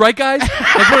moved, right, guys? Like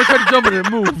when I tried to jump it, it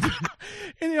moved.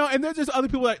 And and there's just other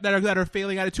people that are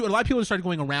failing at it too. And a lot of people started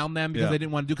going around them because they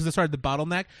didn't want to do because it started the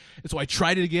bottleneck. And so I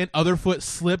tried it again. Other foot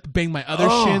slipped, banged my other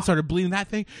shin, started bleeding that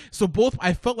thing. So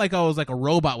I felt like I was like a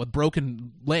robot with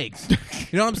broken legs.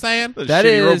 You know what I'm saying? That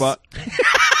Shitty is- robot.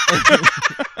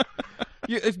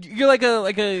 You're like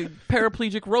a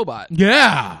paraplegic robot.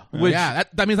 Yeah. Which- yeah.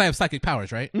 That means I have psychic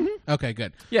powers, right? Mm-hmm. Okay,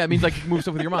 good. Yeah, it means like you can move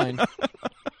stuff with your mind.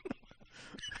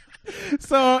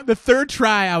 So the third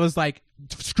try, I was like,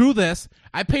 screw this.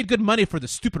 I paid good money for the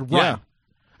stupid run. Yeah.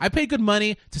 I paid good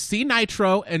money to see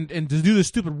Nitro and to do the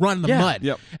stupid run in the mud.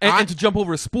 Yep. And to jump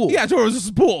over a spool. Yeah, so it was a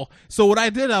spool. So what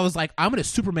I did, I was like, I'm going to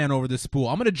Superman over this spool.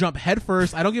 I'm going to jump head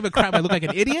first. I don't give a crap if I look like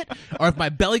an idiot or if my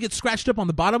belly gets scratched up on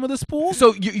the bottom of the spool.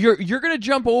 So you're gonna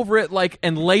jump over it like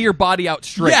and lay your body out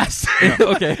straight. Yes.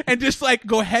 Okay. And just like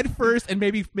go head first and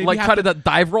maybe Like have try to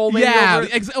dive roll maybe yeah. over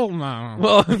it? Oh, no.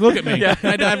 Well, Look at me. Yeah. Can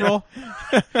I dive roll?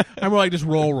 I'm more like just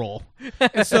roll.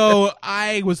 And so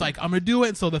I was like, I'm gonna do it.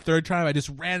 And so the third time I just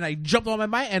ran and I jumped on my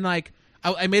mic and like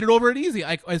I made it over it easy.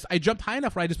 I jumped high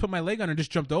enough where I just put my leg on and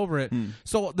just jumped over it.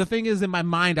 So the thing is, in my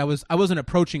mind, I wasn't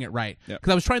approaching it right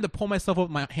because I was trying to pull myself up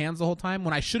with my hands the whole time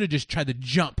when I should have just tried to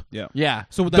jump. Yeah. Yeah.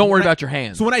 So don't worry when about your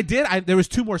hands. So when I did, there was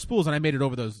 2 more spools and I made it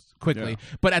over those quickly.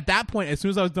 Yeah. But at that point, as soon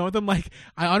as I was done with them, like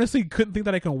I honestly couldn't think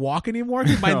that I can walk anymore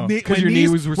because my, No. my 'Cause your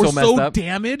knees knees were so messed up.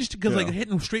 damaged because like Yeah.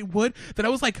 hitting straight wood that I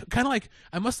was like kind of like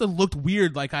I must have looked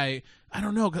weird. Like I I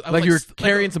don't know. 'Cause I was Like you were st-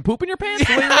 carrying some poop in your pants?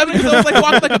 Yeah, I was like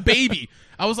walking like a baby.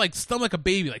 I was like stunned like a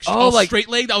baby, like Oh, all like- straight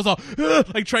legged. I was all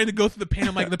like trying to go through the pain.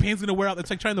 I'm like, the pain's gonna wear out. It's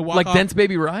like trying to walk Like off. Dense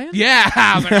Baby Ryan? Yeah,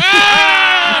 I was like,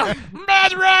 ah,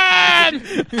 Mud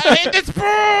Run! I hate this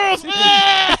pools!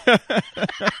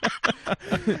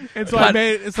 And so I God,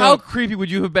 made it. So, how creepy would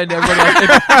you have been to everybody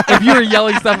else if you were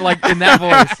yelling stuff like in that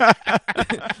voice?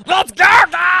 Let's go,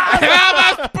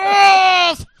 guys!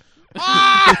 Spools!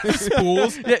 Ah!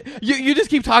 Spools. Yeah, you just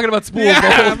keep talking about spools the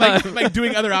Yeah, whole I'm time. like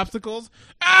doing other obstacles.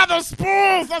 Ah, those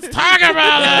spools! Let's talk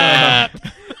about it!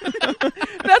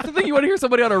 That's the thing you want to hear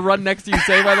somebody on a run next to you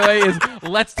say, by the way, is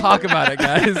let's talk about it,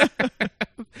 guys.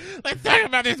 Let's talk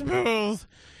about these spools.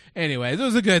 Anyways, it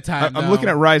was a good time. I'm looking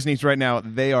at Rise Needs right now.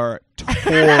 They are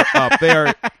tore up. They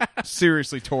are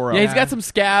seriously tore up. Yeah, he's got some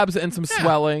scabs and some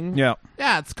swelling. Yeah.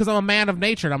 Yeah, it's because I'm a man of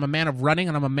nature, and I'm a man of running,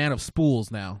 and I'm a man of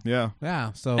spools now. Yeah.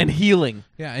 Yeah, so And healing.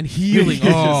 yeah, and healing. You're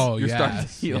just- Oh, you're starting to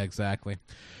yes. heal. Yeah, exactly.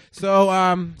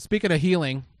 So, speaking of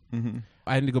healing, Mm-hmm.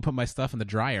 I had to go put my stuff in the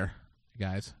dryer,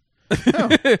 guys.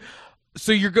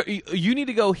 So you need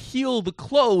to go heal the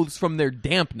clothes from their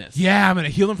dampness. Yeah, I'm gonna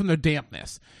heal them from their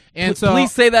dampness. And so,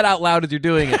 Please say that out loud as you're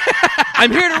doing it. I'm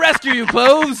here to rescue you,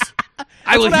 clothes.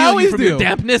 I will what I heal you always from do. your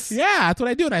dampness. yeah, that's what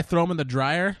I do, and I throw them in the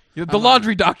dryer. The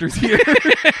laundry doctor's here.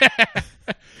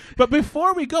 But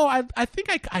before we go, I think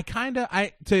I kind of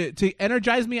to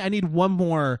energize me, I need one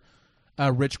more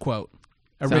Rich quote,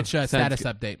 Rich sounds status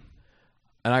good. update.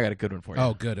 And I got a good one for you.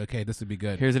 Oh, good. Okay, this would be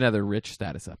good. Here's another Rich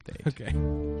status update. Okay.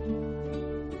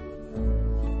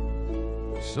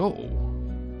 So,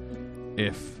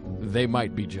 if they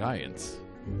might be giants,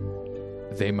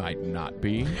 they might not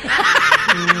be.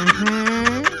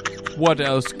 What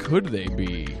else could they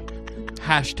be?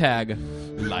 Hashtag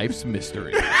Life's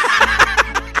Mystery.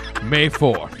 May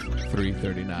 4th,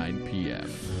 3:39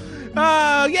 p.m.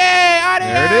 Oh, yay!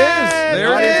 Audience! There it is.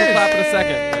 There Audience it will is. clap in a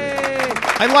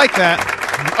second. I like that.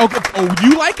 Oh,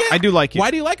 you like it? I do like it. Why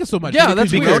do you like it so much? Yeah, Because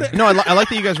that's you weird. wrote it? No, I like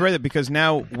that you guys read it because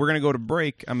now we're going to go to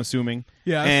break, I'm assuming.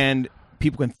 Yes. And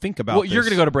people can think about Well, this. you're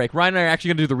going to go to break. Ryan and I are actually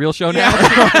going to do the real show now.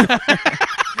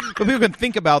 But people can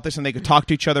think about this and they could talk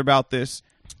to each other about this.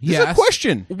 This is Yes. a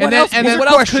question. What then- else? and then what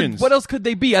else questions. could? What else could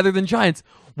they be other than giants?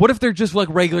 What if they're just like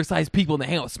regular sized people and they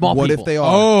hang out with small What people? if they are?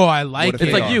 Oh, I like if it.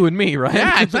 It's they like are? you and me, right?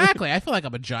 Yeah, exactly. I feel like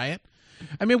I'm a giant.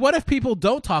 I mean, what if people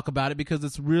don't talk about it because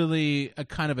it's really a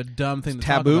kind of a dumb thing to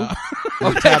taboo? talk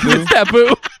Oh, taboo? It's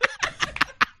taboo.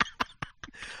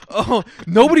 Oh,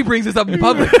 nobody brings this up in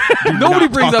public. Nobody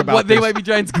not brings talk up about what They this. Might Be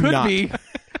Giants could not. be.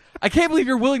 I can't believe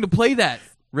you're willing to play that,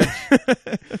 Rich.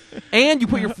 And you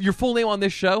put your full name on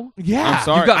this show. Yeah. I'm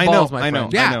sorry. You've got I balls, know. my I know.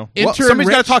 friend. Yeah. I know. Intern Well, somebody's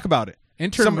got Rich. to talk about it.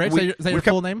 Intern Rich, is that your we've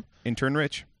kept- full name? Intern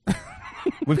Rich.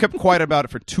 We've kept quiet about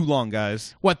it for too long,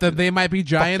 guys. What, the They Might Be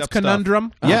Giants up stuff.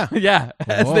 conundrum? Yeah. Yeah,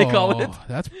 as they call it. Oh,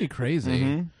 that's pretty crazy.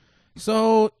 Mhm.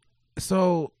 So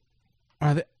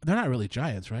are they? They're not really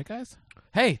giants, right, guys?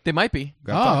 Hey, they might be.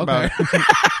 Gotta talk okay. about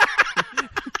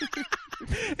it.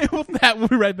 And with that, we'll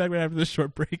be right back right after this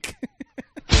short break.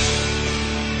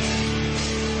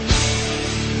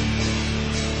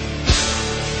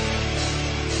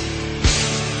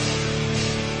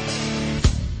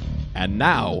 And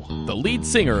now, the lead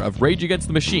singer of Rage Against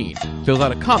the Machine fills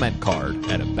out a comment card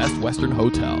at a Best Western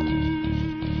hotel.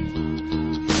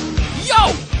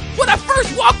 Yo! When I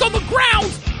first walked on the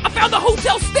grounds, I found the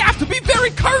hotel staff to be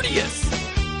very courteous.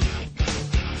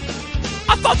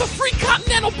 I thought the free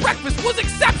continental breakfast was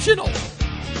exceptional.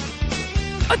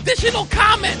 Additional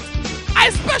comment. I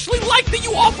especially like that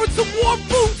you offered some warm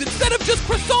foods instead of just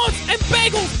croissants and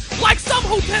bagels like some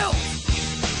hotels.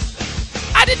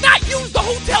 I did not use the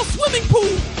hotel swimming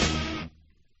pool.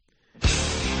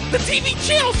 The TV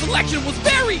channel selection was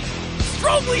very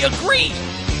strongly agreed.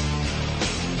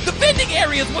 The vending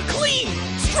areas were clean.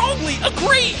 Strongly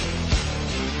agreed.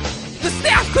 The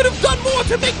staff could have done more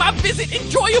to make my visit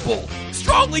enjoyable.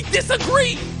 Strongly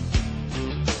disagree.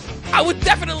 I would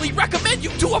definitely recommend you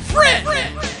to a friend.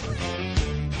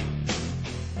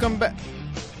 Come back.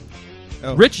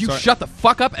 Oh, Rich, you sorry. shut the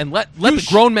fuck up and let You the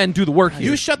grown men do the work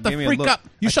here. You shut the Give me a freak look. up.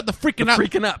 You shut the freaking up.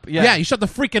 freaking up. Yeah. Yeah, you shut the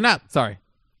freaking up. Sorry.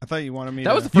 I thought you wanted me That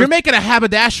to... was the You're first. making a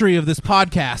haberdashery of this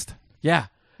podcast. Yeah.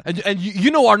 And you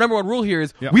know our number one rule here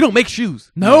is Yeah. we don't make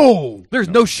shoes. No. There's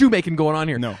no shoemaking going on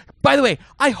here. No. By the way,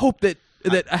 I hope that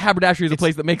a haberdashery is a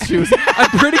place that makes shoes. I'm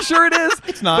pretty sure it is.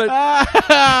 It's not.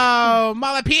 Oh,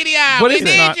 Malapedia, What we is it?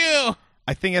 need Not- you.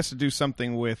 I think it has to do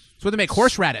something with It's where they make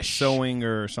horseradish. sewing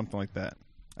or something like that.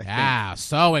 Ah,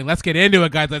 sewing. Let's get into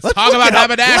it, guys. Let's Let's talk look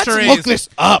about it up. haberdasheries. Let's look this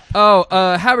up. Oh,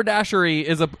 haberdashery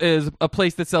is a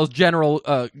place that sells general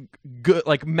good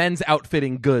like men's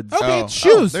outfitting goods. Okay, Oh. it's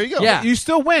shoes. Oh, there you go. Yeah. You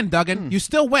still win, Duggan. You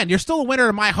still win. You're still a winner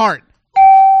in my heart.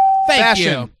 Thank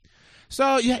Fashion. you.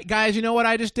 So, yeah, guys, you know what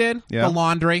I just did? Yeah. The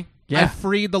laundry. Yeah. I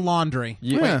freed the laundry.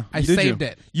 Yeah. I Did saved you?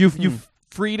 it. You've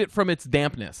freed it from its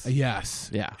dampness. Yes.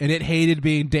 Yeah. And it hated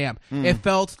being damp. It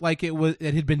felt like it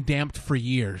had been damped for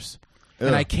years. And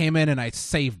Ugh. I came in and I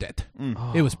saved it.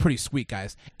 It was pretty sweet,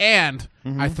 guys. And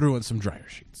I threw in some dryer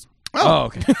sheets. Oh,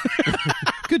 okay.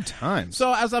 Good times.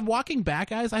 So as I'm walking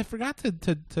back, guys, I forgot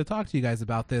to talk to you guys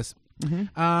about this.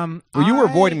 Well, you were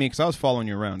avoiding me because I was following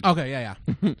you around. Okay, yeah.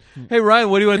 Hey Ryan,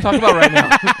 what do you want to talk about right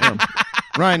now?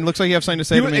 Ryan, looks like you have something to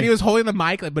say to me. And he was holding the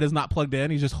mic, but it's not plugged in.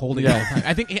 He's just holding it. Yeah. All the time.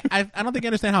 I think I don't think you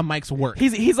understand how mics work.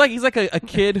 He's like a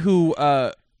kid who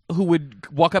would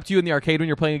walk up to you in the arcade when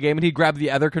you're playing a game and he'd grab the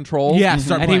other control. Yeah,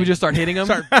 start and he playing. would just start hitting him.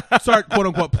 start quote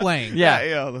unquote playing.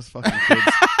 Yeah. those fucking kids.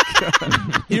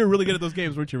 You were really good at those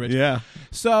games, weren't you, Rich? Yeah.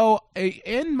 So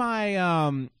in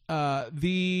my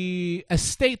the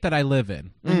estate that I live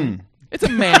in, It's a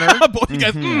manor. both you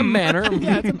guys, A manor.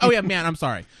 yeah, man. I'm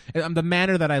sorry. The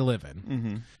manor that I live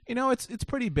in. You know, it's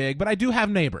pretty big, but I do have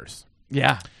neighbors.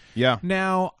 Yeah. Yeah.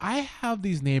 Now I have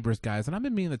these neighbors, guys, and I've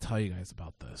been meaning to tell you guys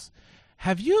about this.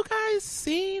 Have you guys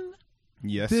seen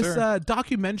Yes, this sir.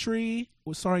 documentary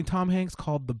starring Tom Hanks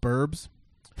called The Burbs?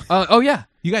 Oh yeah.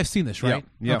 You guys seen this, right?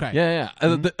 Yeah. Okay. Yeah.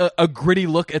 A gritty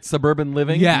look at suburban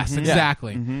living. Yes, Yeah.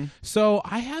 exactly. So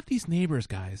I have these neighbors,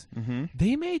 guys.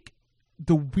 They make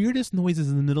the weirdest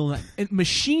noises in the middle of the night, and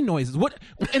machine noises. What?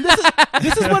 And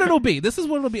this is what it'll be. This is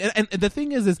what it'll be. And the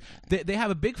thing is they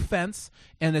have a big fence,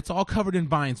 and it's all covered in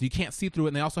vines. So you can't see through it.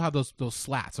 And they also have those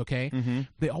slats. Okay.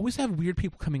 They always have weird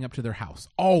people coming up to their house.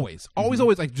 Always,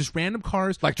 like just random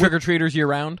cars, Like trick or treaters year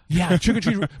round. Yeah, trick or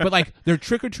treaters, but like they're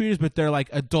trick or treaters, but they're like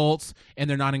adults and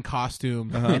they're not in costume,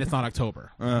 and it's not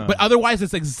October. But otherwise,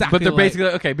 it's exactly. But they're like, basically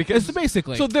okay because It's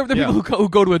basically. so they're people who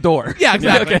go to a door. Yeah,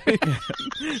 exactly. Okay.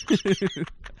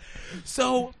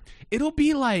 So it'll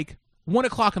be like 1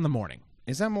 o'clock in the morning.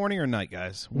 Is that morning or night,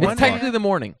 guys? It's technically the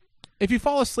morning. If you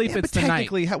fall asleep, Yeah, it's but tonight.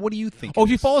 technically, what do you think? Oh, if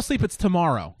you fall asleep, it's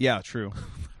tomorrow. Yeah, true.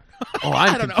 Oh,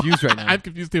 I'm confused right now. I'm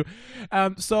confused too.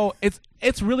 So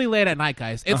it's really late at night,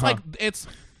 guys. It's like it's.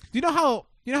 Do you know how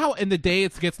in the day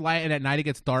it gets light and at night it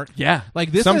gets dark? Yeah.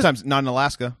 Like this. Sometimes not in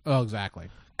Alaska. Oh, exactly.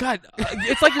 God,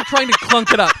 it's like you're trying to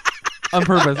clunk it up on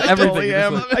purpose. Everything.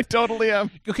 I totally am.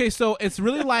 Okay, so it's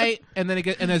really light and then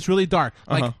it's really dark.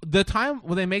 Like the time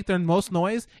when they make their most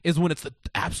noise is when it's the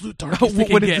absolute darkest they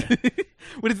can get.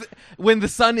 When the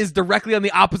sun is directly on the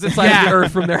opposite side of the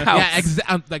earth from their house.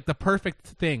 Yeah, like the perfect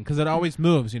thing because it always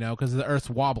moves, because the Earth's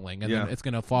wobbling and then it's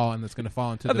gonna fall and it's gonna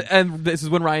fall into the. And this is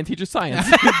when Ryan teaches science.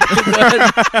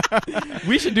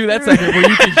 We should do that segment where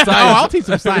you teach science. Oh, I'll teach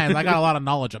some science. I got a lot of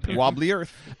knowledge up here. Wobbly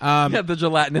Earth. Yeah, the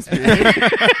gelatinous period.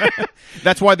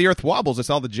 That's why the Earth wobbles. It's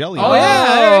all the jelly. Oh, yeah.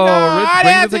 there we go. Oh, Rich brings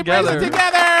Audience, it he brings it together.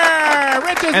 together.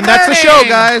 Rich is And that's the learning. show,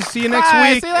 guys. See you next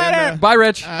Bye, week. see you later. And, Bye,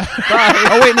 Rich. Bye.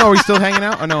 oh wait, no, are we still hanging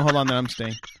out? Oh no, hold on, then I'm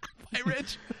staying. Hey,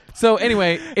 Rich. So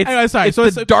anyway, it's, Anyway, sorry. it's So the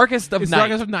it's- darkest of It's night.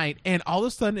 darkest of night, and all of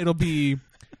a sudden it'll be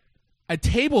a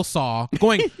table saw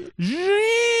going.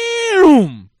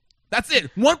 Zoom. That's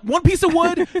it. One piece of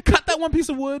wood. Cut that one piece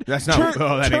of wood. That's not.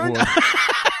 That ain't wood.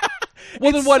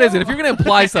 Well, then what is it? If you're going to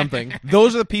imply something.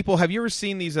 Those are the people. Have you ever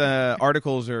seen these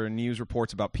articles or news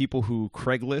reports about people who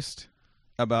Craigslist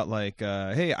about like,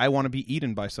 hey, I want to be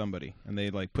eaten by somebody, and they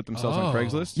like put themselves on Oh.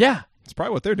 Craigslist? Yeah. It's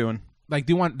probably what they're doing. Like,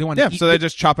 do you want Yeah, to eat? so they're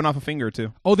just chopping off a finger or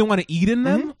two. Oh, they want to eat in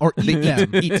them or eat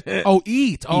them? Eat. Oh,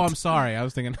 eat. Oh, I'm sorry. I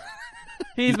was thinking.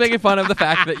 He's making fun of the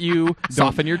fact that you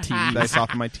soften your teeth. I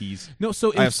soften my T's. No,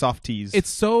 so I have soft T's. it's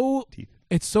so Teeth.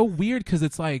 it's so weird because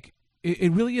it's like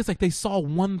it really is like they saw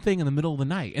one thing in the middle of the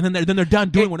night and then they're done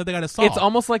doing whatever they got to solve. It's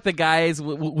almost like the guy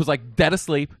was like dead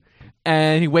asleep,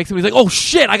 and he wakes up and he's like, "Oh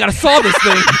shit, I gotta solve this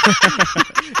thing."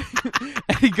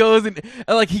 And he goes and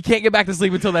like he can't get back to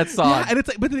sleep until that's yeah, sawed. and it's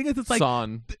like, but the thing is, it's like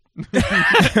Sawn.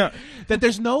 that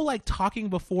there's no like talking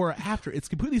before or after. It's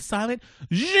completely silent.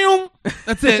 Zoom.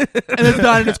 That's it, and it's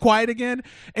done, and it's quiet again,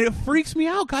 and it freaks me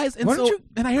out, guys. And Why don't so, you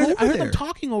and I go heard over them there?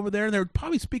 talking over there, and they're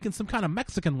probably speaking some kind of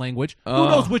Mexican language. Who Oh.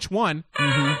 knows which one?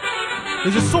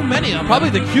 There's just so many of them.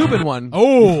 Probably the Cuban one.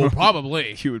 Oh,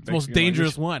 probably. Cuban It's the most Mexican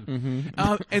dangerous one.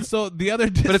 And so the other,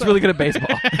 But it's really good at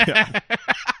baseball.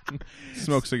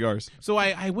 Smoke cigars. So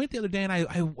I went the other day and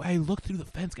I looked through the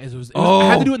fence, guys. Oh. I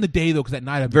had to do it in the day though because at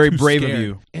night I'm Very too brave of scared.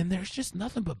 you. And there's just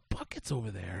nothing but buckets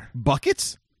over there.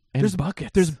 Buckets? And There's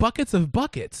buckets. There's buckets of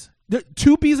buckets. There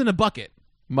 2 bees in a bucket.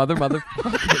 mother.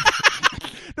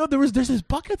 No, there's just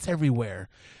buckets everywhere,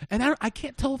 and I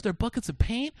can't tell if they're buckets of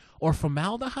paint or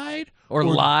formaldehyde Or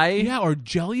lye. Yeah, or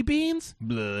jelly beans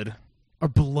Blood. or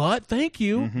blood. Thank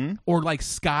you. Or like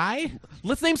sky.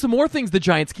 Let's name some more things the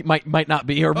Giants might not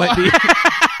be or might be.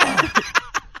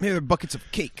 Maybe they're buckets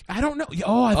of cake. I don't know.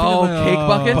 Oh, I think Oh, I'm cake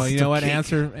buckets? Oh, you know what? Cake.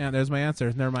 Answer. Yeah, there's my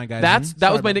answer. Never mind, guys. That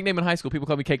Sorry was my about- nickname in high school. People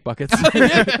call me Cake Buckets.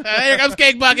 Here comes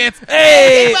cake buckets.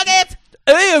 Hey! Cake buckets.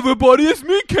 Hey, everybody, it's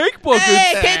me, Cake Buckets.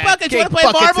 Hey, cake buckets. You want to play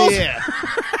buckets marbles? here.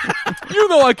 You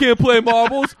know I can't play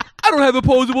marbles. I don't have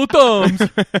opposable thumbs.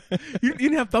 You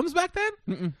didn't have thumbs back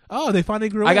then? Oh, they finally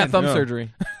grew. I got in. thumb No.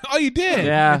 surgery. Oh, you did?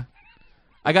 Yeah.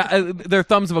 I got they're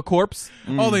thumbs of a corpse.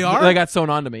 Oh, they are. They got sewn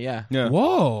onto me. Yeah. Yeah.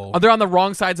 Whoa. Oh, they're on the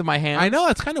wrong sides of my hands. I know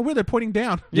it's kind of weird. They're pointing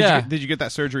down. Yeah. Did you get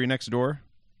that surgery next door?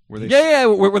 Where they Yeah.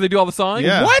 Where they do all the sawing.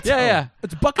 Yeah. What? Yeah, yeah.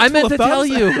 It's buckets. I meant full to of tell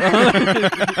thumbs? you.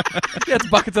 Yeah, it's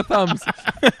buckets of thumbs.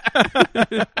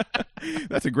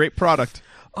 That's a great product.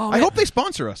 Oh, I man. hope they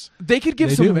sponsor us. They could give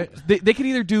They some. do, man. They could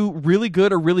either do really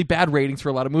good or really bad ratings for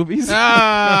a lot of movies.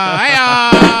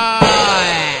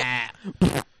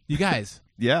 You guys,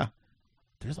 Yeah.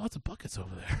 there's lots of buckets over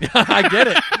there. I get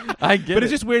it. I get But it. it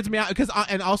just weirds me out because,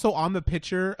 and also on the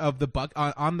picture of the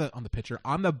on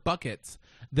the buckets,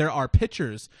 there are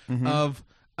pictures of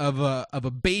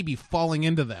a baby falling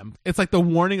into them. It's like the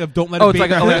warning of don't let. Oh, a it's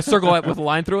baby like a circle with a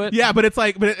line through it. Yeah, but it's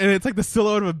like the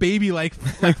silhouette of a baby like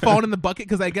falling in the bucket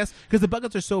because I guess because the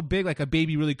buckets are so big, like a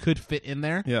baby really could fit in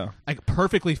there. Yeah. like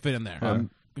perfectly fit in there. You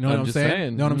know I'm what I'm just saying?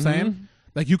 saying. You know what I'm saying?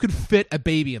 Like you could fit a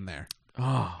baby in there.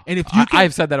 Oh, And if you can,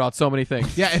 I've said that about so many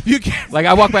things. yeah, if you can, Like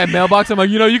I walk by a mailbox, I'm like,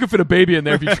 you could fit a baby in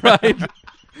there if you tried.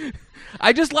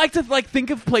 I just like to think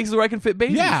of places where I can fit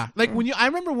babies. yeah, like I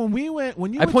remember when you I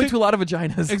went point to a lot of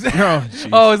vaginas. exactly.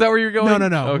 Oh, is that where you're going?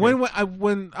 No. Okay.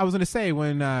 When I was gonna say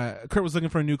when Kurt was looking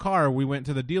for a new car, we went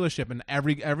to the dealership, and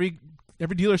every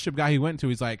dealership guy he went to,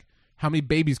 he's like, "How many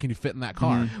babies can you fit in that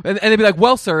car?" and they'd be like,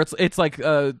 "Well, sir, it's like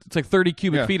 30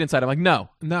 cubic Yeah. feet inside." I'm like, "No,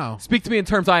 No. speak to me in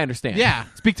terms I understand." Yeah.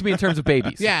 speak to me in terms of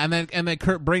babies. Yeah, and then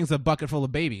Kurt brings a bucket full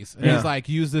of babies, and Yeah. he's like,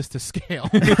 "Use this to scale."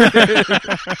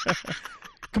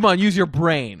 Come on, use your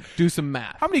brain, do some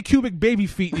math. How many cubic baby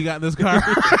feet you got in this car?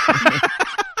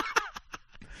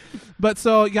 But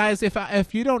so, guys,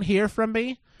 if you don't hear from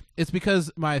me, it's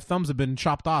because my thumbs have been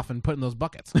chopped off and put in those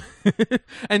buckets.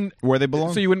 And Where they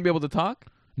belong. so you wouldn't be able to talk.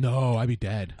 No, I'd be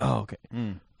dead. Oh, okay.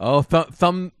 Oh,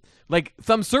 thumb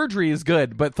surgery is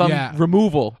good, but thumb Yeah.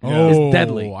 removal Oh, is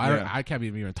deadly. I can't be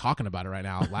even talking about it right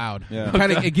now out loud. Yeah.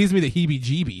 It gives me the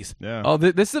heebie-jeebies. Yeah. Oh,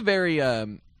 this is a very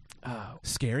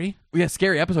Scary.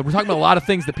 scary episode. We're talking about a lot of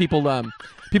things that people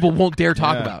won't dare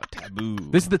talk Yeah. about. Taboo.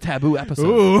 This is the taboo episode.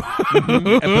 Ooh.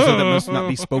 episode that must not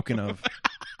be spoken of.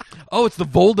 Oh, it's the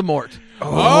Voldemort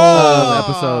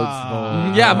episodes.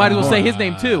 Yeah, might as well say his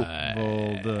name too.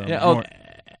 Voldemort. Yeah. Oh,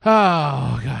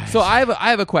 Oh, guys. so I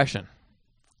have a question.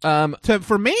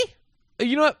 For me?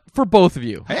 You know what? For both of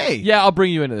you. Hey. Yeah, I'll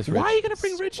bring you into this. Rich. Why are you going to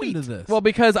bring Rich into this? Well,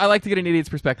 because I like to get an idiot's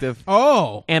perspective,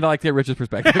 oh. and I like to get Rich's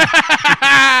perspective.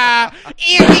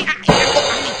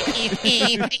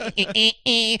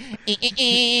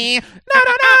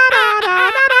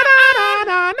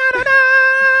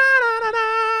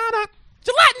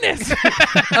 Gelatinous.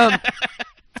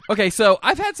 Okay, so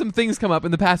I've had some things come up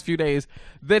in the past few days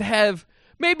that have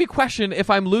made me question if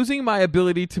I'm losing my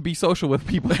ability to be social with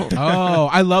people. Oh,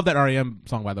 I love that REM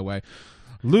song, by the way.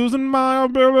 Losing my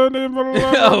ability to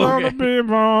love Oh, other okay.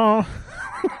 people.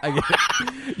 I get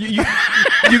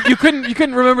it. You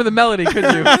couldn't remember the melody, could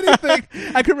you? Anything.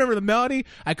 I couldn't remember the melody.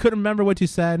 I couldn't remember what you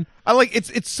said. I like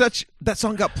it's such that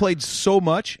song got played so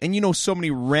much, and you know so many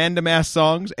random ass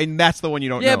songs, and that's the one you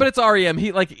don't know. Yeah, but it's REM.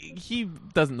 He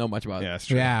doesn't know much about it. yeah, that's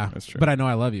true. Yeah, that's true. but I know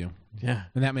I love you, Yeah.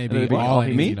 and that may And be that'd be all all I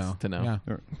he need needs to know. to know.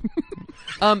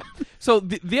 Yeah. So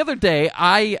the other day,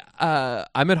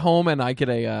 I'm at home and I get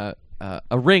a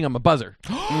ring on my buzzer,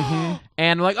 and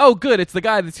I'm like, oh, good, it's the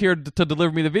guy that's here to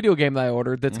deliver me the video game that I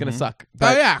ordered. That's gonna suck.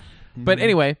 But, Oh yeah. But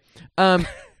anyway,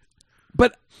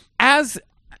 but as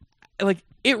like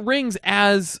it rings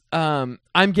as I'm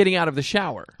getting out of the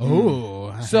shower.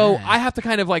 Oh. So I have to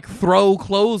kind of like throw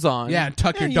clothes on. yeah, and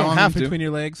tuck your you don't dong have to. between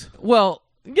your legs. Well,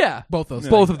 yeah. Both those.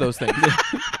 Both of those things.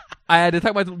 I had to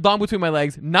tuck my dong between my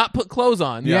legs, not put clothes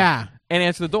on. Yeah. And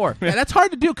answer the door. Yeah, that's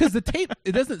hard to do because the tape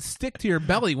it doesn't stick to your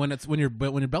belly when your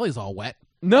belly's all wet.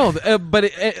 No, but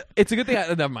it's a good thing.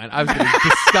 Never mind. I was getting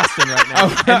disgusting right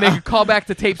now. And make a call back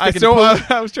to tape I stick and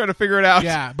poop. I was trying to figure it out.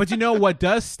 Yeah, but you know what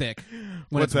does stick when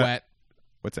What's it's that? wet?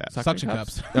 What's that? Suction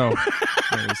cups. Oh,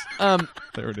 there it is. Um,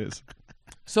 There it is.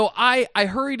 so I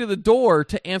hurry to the door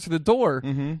to answer the door,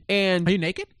 and Are you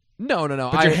naked? no.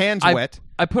 But your hand's wet.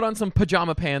 I put on some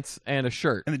pajama pants and a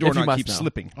shirt. And the if you doorknob must keeps know.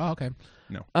 slipping. Oh, okay.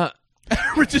 No.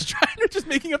 We're just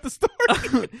making up the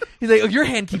story. He's like, oh, your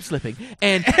hand keeps slipping,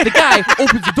 and the guy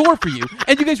opens the door for you,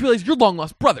 and you guys realize you're long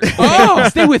lost brothers. Oh,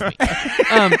 stay with me.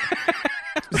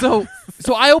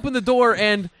 So I open the door,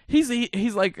 and he's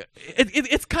like,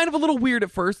 it's kind of a little weird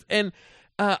at first, and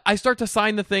I start to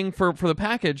sign the thing for the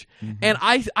package, and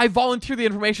I volunteer the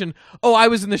information. Oh, I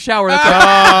was in the shower.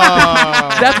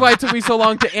 That's why it took me so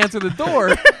long to answer the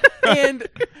door. And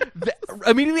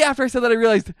immediately after I said that, I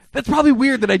realized that's probably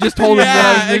weird that I just told him that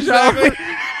I was in the shower.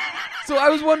 So I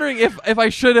was wondering if I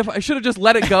should have just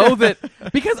let it go, that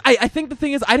because I think the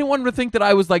thing is I didn't want him to think that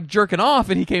I was like jerking off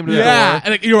and he came to the door. And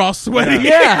like, you're all sweaty.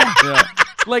 Yeah.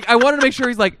 Like I wanted to make sure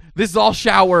he's like, this is all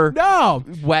shower No.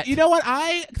 wet. You know what?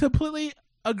 I completely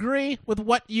agree with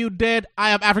what you did.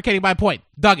 I am advocating my point.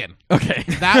 Duggan. Okay.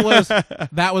 That was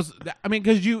I mean,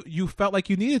 because you felt like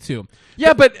you needed to.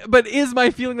 Yeah, but is my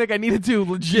feeling like I needed to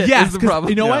legit Yes, is the 'cause problem.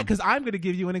 you know what? Because I'm going to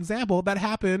give you an example that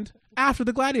happened after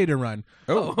the Gladiator run.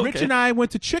 Oh, Rich and I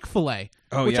went to Chick-fil-A,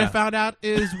 Oh, which yeah. I found out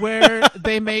is where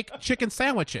they make chicken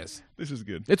sandwiches. This is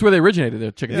good. It's where they originated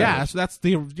their chicken Yeah, sandwich.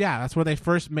 so that's where they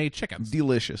first made chickens.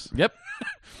 Delicious. Yep.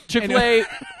 Chick-fil-A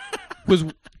was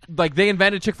like they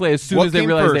invented Chick-fil-A as soon What as they came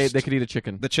realized first? they could eat a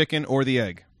chicken. The chicken or the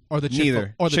egg? Or the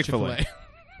Neither. Chick-fil-A. Chick-fil-A.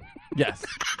 Yes.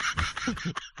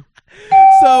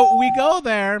 So we go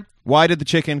there. Why did the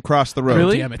chicken cross the road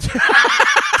Really? Damn it.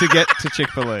 to get to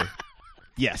Chick-fil-A?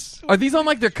 Yes. Are these on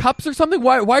like their cups or something?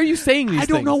 Why are you saying these I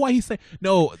don't things? know why he's saying.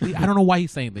 No, I don't know why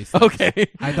he's saying these things. Okay.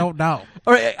 I don't know.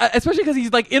 All right, especially because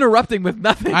he's like interrupting with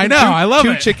nothing. I know. I love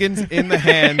Two it. chickens in the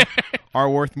hand are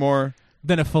worth more.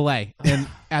 Than a fillet at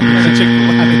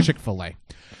the Chick-fil-A.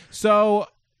 So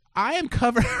I am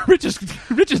covered. Rich is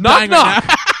Knock, dying knock.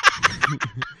 right now.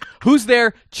 Who's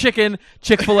there? Chicken,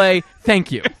 Chick-fil-A.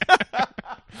 Thank you.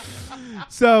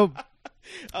 So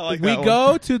I like we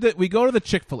go to the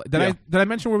Chick-fil-A. Did I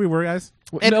mention where we were, guys?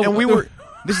 And we were.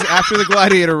 This is after the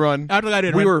Gladiator run. After the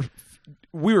Gladiator we run.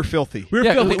 we were filthy. We were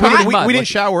Yeah, filthy. we didn't We mud, didn't like-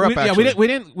 shower up. Actually, we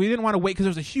didn't want to wait because there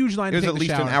was a huge line. it was to at take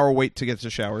least the shower. an hour wait to get to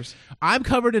showers. I'm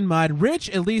covered in mud. Rich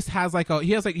at least has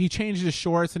he changed his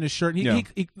shorts and his shirt. And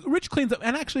Rich cleans up,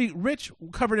 and actually Rich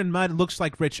covered in mud looks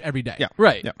like Rich every day. Yeah.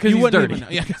 Right. Yeah. Because You he's wouldn't dirty. even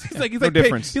know. Yeah, 'cause he's like No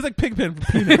difference. He's like Pigpen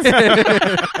from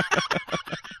Peanuts.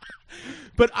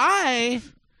 But I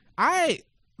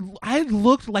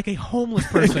looked like a homeless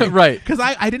person, Right. Because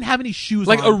I didn't have any shoes,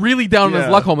 Like on. a really down on his Yeah.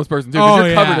 luck homeless person, too. Because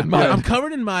you're covered in mud. I'm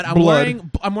covered in mud. Blood.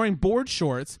 I'm wearing board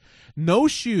shorts, no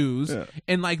shoes, Yeah.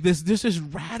 and like this just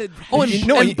ratted. Oh, and shit.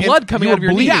 and blood coming you out of were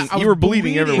your bleeding. knees. I was You were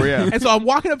bleeding everywhere, yeah. And so I'm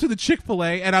walking up to the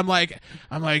Chick-fil-A, and I'm like,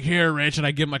 here, Rich, and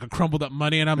I give him like a crumbled up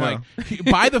money, and I'm like,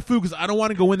 buy the food because I don't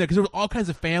want to go in there because there were all kinds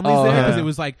of families Oh, there yeah. because it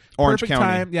was like Orange perfect County.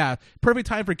 time. Yeah, perfect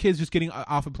time for kids just getting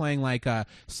off and playing like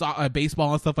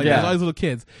baseball and stuff like Yeah. that. All these little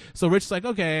kids. So Rich's like,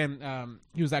 okay, and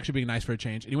he was actually being nice for a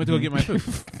change, and he went to go get my food.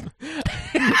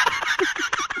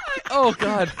 Oh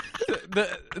God!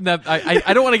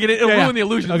 I don't want to get it. It'll ruin the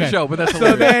illusion of the Okay. show. But that's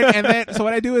So hilarious. so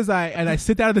what I do is I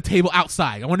sit down at the table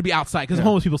outside. I want to be outside because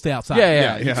homeless people stay outside.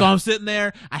 Yeah. So I'm sitting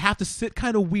there. I have to sit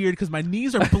kind of weird because my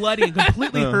knees are bloody and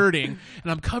completely hurting,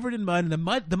 and I'm covered in mud. And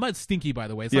the mud's stinky, by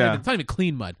the way. It's not even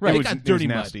clean mud. Right. It It was- got dirty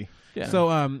mud. nasty. Yeah. So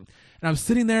and I'm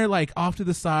sitting there like off to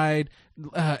the side,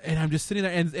 and I'm just sitting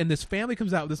there, and this family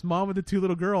comes out, this mom with the two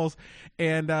little girls,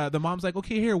 and the mom's like,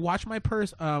 okay, here, watch my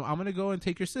purse. I'm gonna go and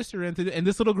take your sister in, and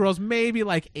this little girl's maybe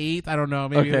like 8, I don't know,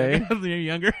 maybe Okay. like,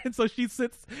 younger, and so she's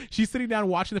sitting down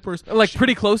watching the purse, like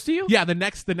pretty close to you. yeah, the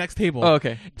next table. Oh,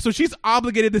 okay. So she's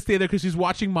obligated to stay there because she's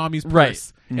watching mommy's purse.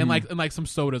 Right. And like some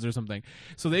sodas or something.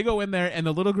 So they go in there, and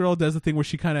the little girl does the thing where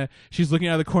she's looking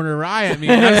out of the corner of her eye at me.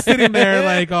 And I'm sitting there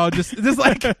like, oh, just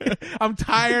like I'm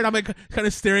tired. I'm like kind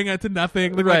of staring at to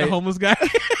nothing, looking like Right. a homeless guy.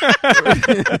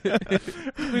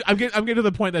 I'm getting to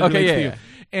the point that Okay, relates to yeah,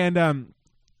 you.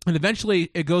 And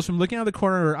eventually it goes from looking out of the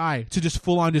corner of her eye to just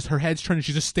full on just her head's turned and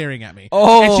she's just staring at me.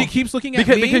 Oh. And she keeps looking at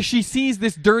me. because she sees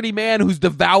this dirty man who's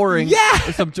devouring.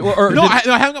 Yeah. Some, or no, I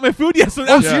haven't got my food yet. So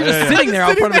now oh, so you're just sitting there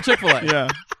out front of the Chick-fil-A. Yeah.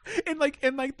 in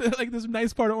this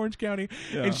nice part of Orange County,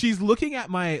 and she's looking at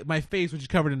my face, which is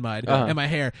covered in mud, Uh-huh. and my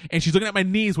hair, and she's looking at my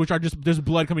knees, which are just there's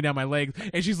blood coming down my legs,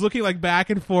 and she's looking like back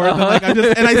and forth, and like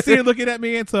I see her looking at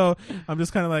me, and so I'm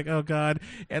just kind of like, oh god,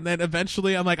 and then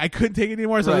eventually I'm like, I couldn't take it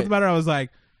anymore, so it Right. doesn't matter. I was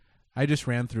like, I just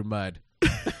ran through mud.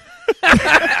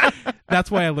 That's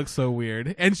why I look so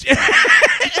weird, and she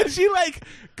like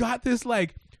got this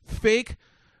like fake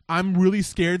I'm really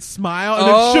scared smile and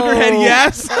then shook her head Oh.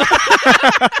 yes.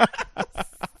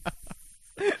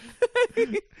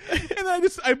 And I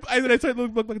started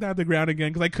looking down at the ground again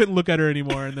because I couldn't look at her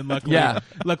anymore. And then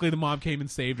luckily the mom came and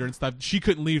saved her and stuff. She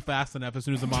couldn't leave fast enough as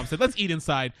soon as the mom said, "Let's eat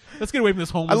inside. Let's get away from this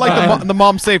homeless." I like the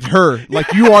mom saved her.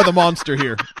 Like, you are the monster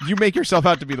here. You make yourself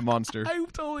out to be the monster. I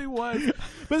totally was.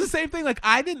 But it's the same thing. Like,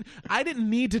 I didn't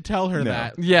need to tell her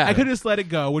that. Yeah. I could have just let it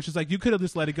go, which is like, you could have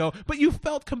just let it go, but you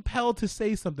felt compelled to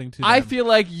say something to them. I feel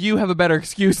like you have a better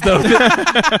excuse though.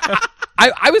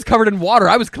 I was covered in water.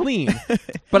 I was clean,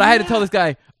 but I had to tell this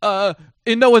guy.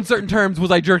 In no uncertain terms,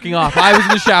 was I jerking off? I was in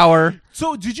the shower.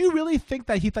 So, did you really think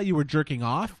that he thought you were jerking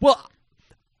off? Well,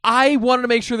 I wanted to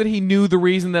make sure that he knew the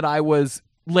reason that I was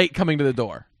late coming to the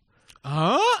door.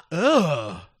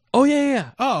 Ugh. Oh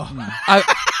yeah. Oh.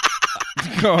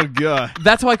 Oh god.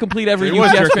 That's how I complete every It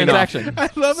was UPS jerking off. transaction. I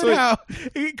love it how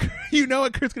you know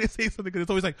what Kurt's going to say something because it's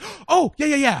always like, oh,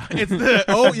 yeah. It's the,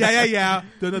 oh, yeah.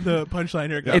 The punchline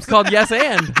here it goes. It's called yes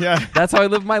and. Yeah. That's how I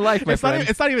live my life, my friend.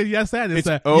 It's not even yes and. It's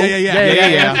a, oh,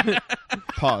 yeah.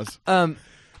 Pause.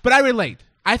 But I relate.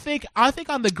 I think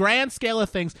on the grand scale of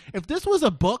things, if this was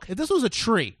a book, if this was a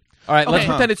tree. All right, let's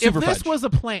pretend it's if super this fudge. was a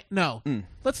plant, no.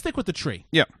 Let's stick with the tree.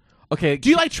 Yeah. Okay. Do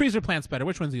you like trees or plants better?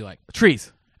 Which ones do you like?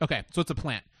 trees? Okay, so it's a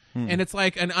plant. And it's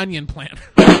like an onion plant.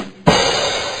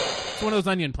 It's one of those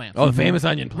onion plants. Oh, the famous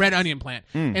onion plant. Red onion plant.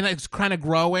 And it's kind of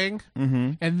growing.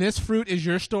 And this fruit is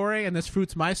your story, and this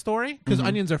fruit's my story. Because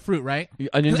onions are fruit, right?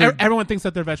 Onions 'Cause are- everyone thinks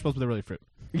that they're vegetables, but they're really fruit.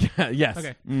 Yeah, yes.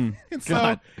 Okay. Mm. And so,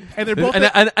 God. and they're both,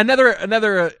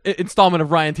 Another installment of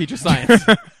Ryan Teaches Science.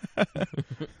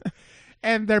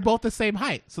 and they're both the same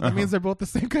height. So that means they're both the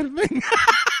same kind of thing.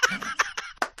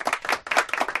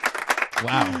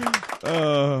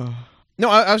 Wow. No,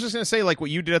 I was just gonna say, like,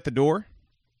 what you did at the door.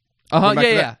 Uh-huh. Going back to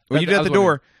Yeah. that. What you did I at was the door.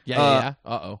 wondering. Yeah.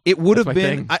 Uh-oh. It would That's have my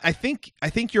been. thing. I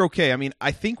think you're okay. I mean,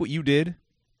 I think what you did,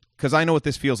 because I know what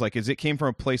this feels like, is it came from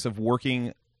a place of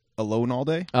working alone all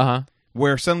day, Uh-huh.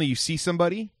 where suddenly you see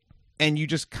somebody and you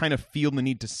just kind of feel the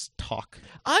need to talk.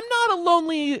 I'm not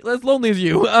as lonely as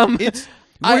you. It's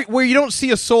where you don't see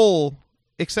a soul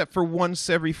except for once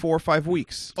every 4 or 5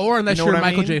 weeks. Or unless You know you're what I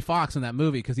Michael mean? J. Fox in that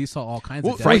movie, because he saw all kinds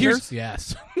Well, of death. right, here's-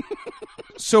 Yes.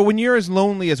 So when you're as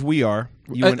lonely as we are,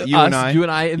 you and us, I, you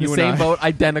and I in the you and same I, boat,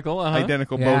 identical. Uh-huh.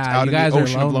 identical Yeah, boats out you in guys the are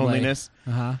ocean of lonely. loneliness,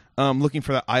 looking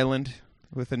for that island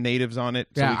with the natives on it.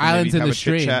 So Yeah, we can islands maybe in have the a chit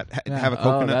stream. chat, Yeah. have a Oh,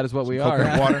 coconut. that is what we some are.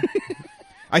 coconut water.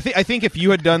 I think if you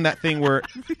had done that thing where,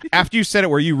 after you said it,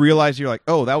 where you realized you're like,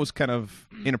 oh, that was kind of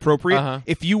inappropriate. Uh-huh.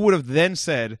 If you would have then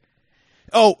said,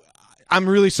 oh, I'm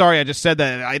really sorry, I just said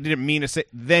that, I didn't mean to say,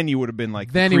 then you would have been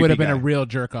like, Then the he would have creepy been a guy. real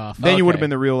jerk off. Then you would have Okay. been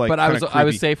the real like. But I was kinda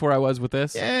creepy. safe where I was with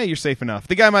this. Yeah, you're safe enough.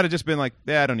 The guy might have just been like,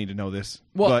 yeah, I don't need to know this.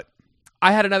 Well, but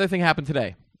I had another thing happen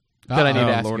today that I need oh,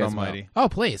 to ask Lord you guys Almighty. about. Oh,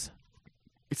 please.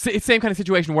 It's the same kind of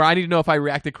situation where I need to know if I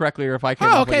reacted correctly or if I came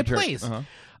Oh, off like okay, a jerk. please. Uh-huh.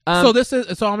 So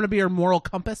I'm going to be your moral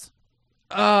compass?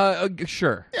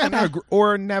 Sure. Yeah,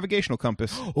 or a navigational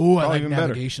compass. Oh, I Probably like even better.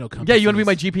 navigational compass. Yeah, you want to be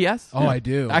my GPS? Oh, I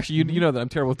do. Actually, you know that I'm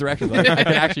terrible with directions. I can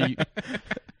actually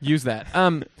use that.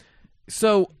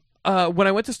 So when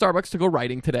I went to Starbucks to go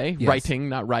writing today, Yes. writing,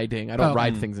 not riding. I don't Oh.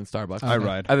 ride things in Starbucks. I Okay.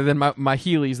 ride. Other than my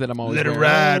Heelys that I'm always Let it wearing.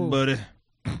 ride, Oh. buddy.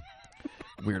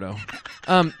 Weirdo.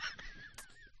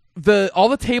 All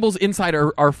the tables inside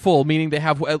are full, meaning they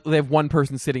have one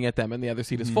person sitting at them and the other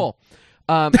seat is full.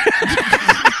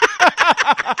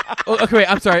 Okay, wait,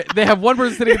 I'm sorry. They have one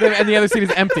person sitting at them and the other seat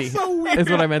is empty. so weird. Is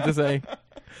what I meant to say.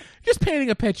 Just painting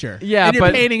a picture. Yeah, and you're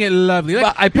but- painting it lovely. Like,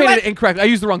 But I painted it incorrectly. I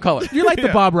used the wrong color. You're like the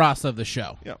Bob Ross of the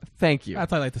show. Thank you.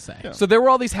 That's what I like to say. So there were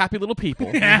all these happy little people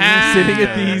sitting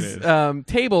at these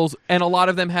tables, and a lot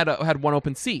of them had one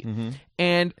open seat.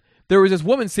 And there was this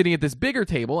woman sitting at this bigger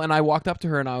table, and I walked up to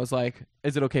her and I was like,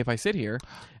 "Is it okay if I sit here?"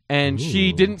 And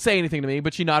she didn't say anything to me,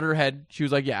 but she nodded her head. She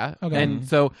was like, "Yeah." Okay. And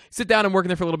so sit down and working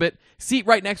there for a little bit. Seat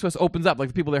right next to us opens up, like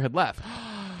the people there had left.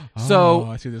 Oh, So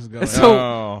I see this is going. So-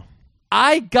 oh.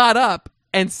 I got up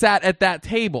and sat at that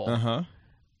table Uh-huh.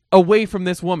 away from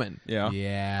this woman. Yeah.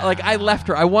 yeah. Like I left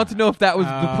her. I want to know if that was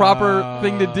the proper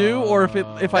thing to do, or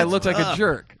if I looked like a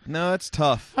jerk. No, that's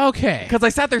tough. Okay. Because I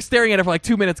sat there staring at her for like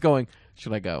 2 minutes, going,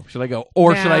 "Should I go? Should I go?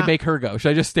 Or should I Nah. make her go?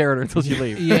 Should I just stare at her until she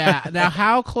leaves?" Yeah. Now,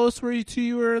 how close were you to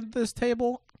you at this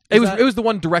table? It was the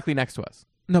one directly next to us.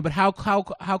 No, but how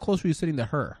close were you sitting to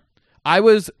her? I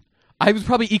was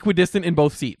probably equidistant in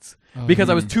both seats because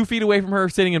I was 2 feet away from her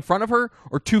sitting in front of her,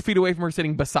 or 2 feet away from her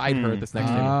sitting beside her at this next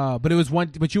table. Oh, but it was one.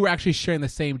 But you were actually sharing the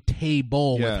same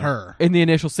table Yeah. with her. In the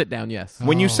initial sit down, yes.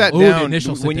 When you sat Ooh, the down,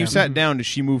 initial sit when you down. sat down, did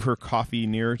she move her coffee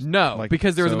near? No,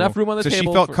 because there was enough room on the so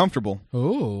table she felt for- comfortable.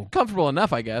 Ooh, Comfortable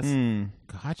enough, I guess.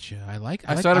 gotcha. I like.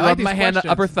 I started rubbing my hand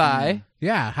up her thigh.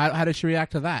 Yeah. How did she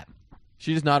react to that?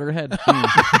 She just nodded her head.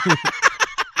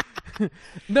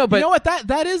 No, but you know what?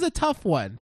 That is a tough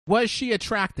one. Was she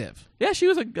attractive? yeah, she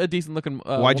was a decent looking.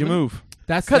 Why'd you move?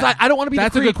 That's Because I don't want to be.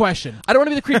 That's the a creep. good question. I don't want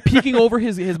to be the creep peeking over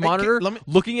his monitor, let me-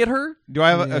 looking at her. Do I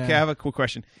have a, Yeah. okay? I have a cool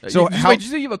question. So So did how? you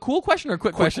say you have a cool question or a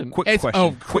quick question? Quick It's, question.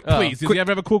 oh, quick, please. Does quick- you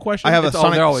ever have a cool question? I have a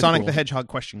It's- they're always Sonic cool. the Hedgehog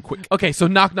question. Quick. Okay, so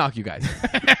knock, you guys.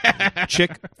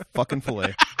 Chick fucking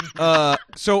fillet.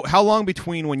 So how long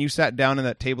between when you sat down and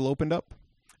that table opened up?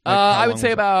 Like, how I long would say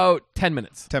was it? about 10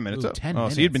 minutes. 10 minutes. Ooh, Oh, 10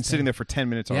 so you'd been minutes, sitting there for 10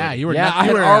 minutes already. Yeah, you were. Yeah, not- I you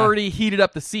had were, already heated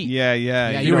up the seat. Yeah,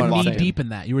 Yeah, you you were were locked knee in. deep in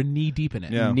that. You were knee deep in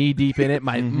it. Yeah. Knee deep in it.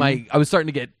 My I was starting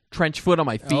to get trench foot on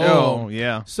my feet. Oh,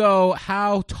 yeah. So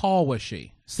how tall was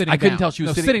she? Sitting I couldn't down. tell she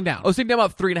was No, sitting down. I was sitting down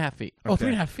about 3.5 feet. Oh, Okay.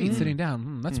 3.5 feet sitting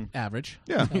down. That's average.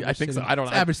 Yeah. I think so. I don't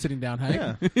It's know. average sitting down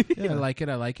height. Yeah. I like it.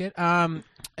 I like it.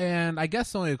 And I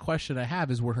guess the only question I have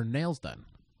is, were her nails done?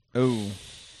 Oh.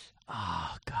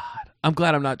 Oh God, I'm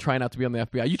glad I'm not trying out to be on the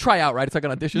FBI. You try out, right? It's like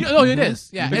an audition. Oh, it is.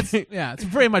 Yeah, it's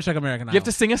very much like American Idol. You have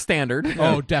to sing a standard.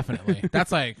 Oh, definitely.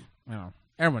 That's like,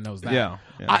 everyone knows that. Yeah.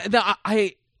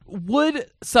 I would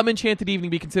Some Enchanted Evening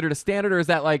be considered a standard, or is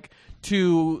that like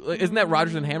isn't that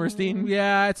Rodgers and Hammerstein?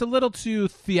 Yeah, it's a little too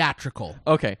theatrical.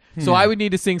 Okay, so I would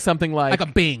need to sing something like, Like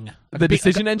a Bing. Like The a Bing-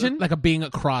 Decision like a- Engine? Like a Bing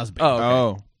Crosby. Oh, okay.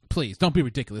 Oh. Please, don't be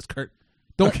ridiculous, Kurt.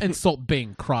 Don't insult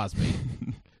Bing Crosby.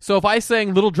 So if I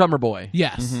sang Little Drummer Boy,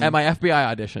 Yes. at my FBI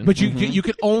audition, But you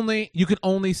could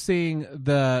only sing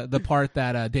the part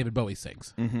that David Bowie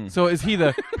sings. so is he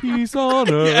the peace on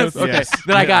earth? Yes. Okay, Yes.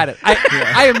 then I got it.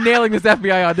 I am nailing this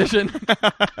FBI audition.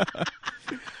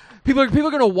 People are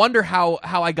going to wonder how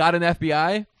I got an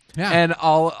FBI. Yeah. And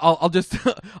I'll just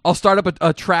I'll start up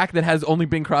a track that has only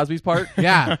Bing Crosby's part.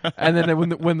 Yeah. And then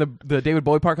when the David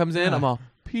Bowie part comes in, I'm all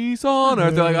peace on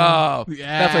earth. They're like, oh,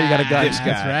 that's why you got a gun. This guy.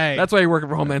 That's right. That's why you're working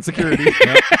for Homeland Security.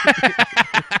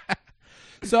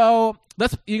 So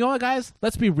you know what, guys?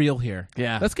 Let's be real here.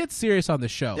 Yeah. Let's get serious on the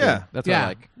show. Yeah. That's what I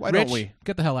like. Why Rich, don't we?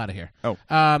 get the hell out of here? Oh.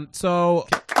 So.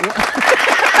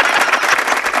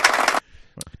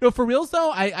 No, for reals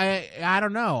though, I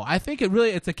don't know. I think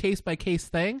it's a case by case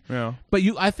thing. Yeah. But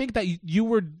I think that you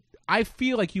were. I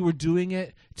feel like you were doing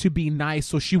it to be nice,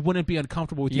 so she wouldn't be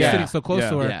uncomfortable with you Yeah. sitting so close Yeah.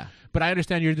 to her. Yeah. But I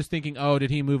understand you're just thinking, oh, did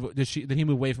he move? Did he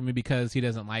move away from me because he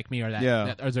doesn't like me, or that?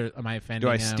 Yeah. Or am I offending Do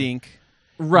I him? stink?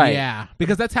 Right. Yeah,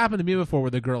 because that's happened to me before,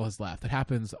 where the girl has left. It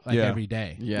happens like Yeah. every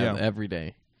day. Yeah, Yeah. every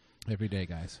day. Every day,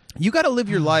 guys. You got to live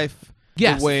your life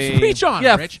Yes. the way. Preach on,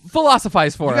 Yeah, Rich.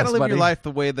 philosophize for You us, got to live buddy. your life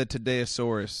the way the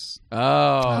Todaysaurus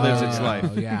Oh, lives its yeah.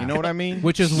 life. Yeah. You know what I mean?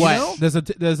 Which is You what know? does the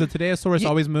Todaysaurus You-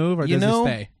 always move, or you does know?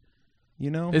 he stay? You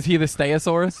know? Is he the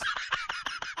Stegosaurus?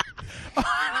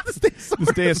 The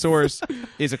Stegosaurus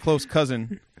is a close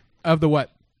cousin Of the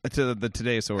what? to the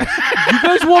Todaysaurus. You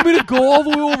guys want me to go all the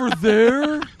way over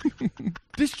there?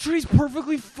 This tree's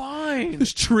perfectly fine.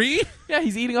 This tree? Yeah,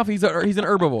 he's eating off. He's an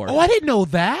herbivore. Oh, I didn't know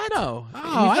that. No, Oh, he's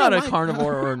I not don't a like-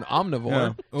 carnivore or an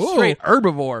omnivore. Yeah. Ooh. Straight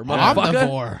herbivore, motherfucker.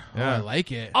 Omnivore. Oh, Yeah. I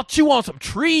like it. I'll chew on some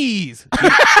trees.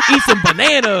 Eat some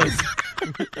bananas.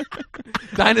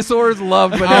 Dinosaurs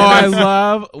love Oh, I bananas.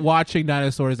 love watching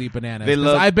dinosaurs eat bananas. They 'Cause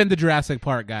love- I've been to Jurassic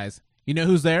Park, guys. You know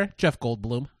who's there? Jeff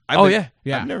Goldblum. Oh, yeah.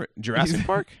 Yeah. I've never Jurassic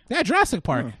Park. Yeah, Jurassic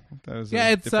Park. That was Yeah,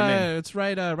 a it's different name. it's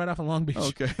right off of Long Beach.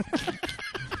 Okay.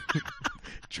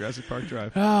 Jurassic Park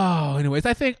Drive. Oh, anyways,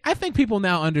 I think people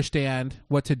now understand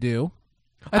what to do.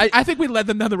 I think we led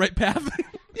them down the right path.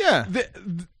 Yeah.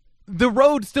 The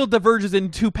road still diverges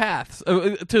in two paths.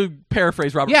 To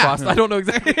paraphrase Robert Yeah. Frost, I don't know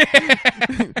exactly.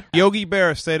 Yogi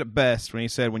Berra said it best when he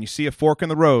said, "When you see a fork in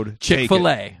the road, take it."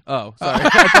 Chick-fil-A. Oh, sorry.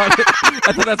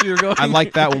 I thought that's where you were going. I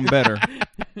like that one better.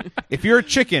 If you're a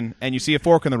chicken and you see a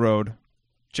fork in the road,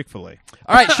 Chick-fil-A.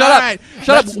 All right, shut All up. right,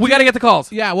 Shut up. let's We got to get the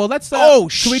calls. Yeah, well, let's. Oh,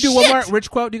 can we do one shit! more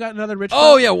rich quote? You got another rich?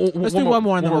 Oh, quote? yeah. Let's do one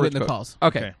more, and then we'll get into rich calls.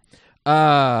 quote. Okay.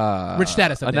 Rich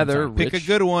status update, Another sorry. rich. Pick a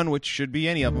good one, which should be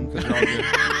any of them because they're all good.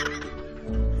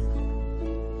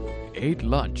 Ate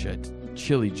lunch at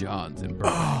Chili John's in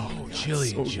Burbank. Oh,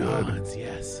 Chili John's,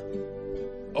 yes.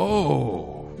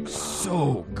 Oh,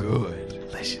 so good.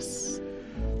 Delicious.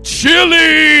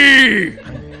 Chili!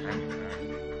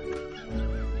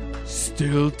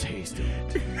 Still tasting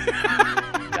it.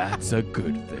 That's a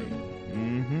good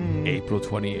thing. April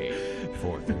 28th,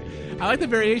 4:30. I like the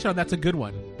variation on "That's a good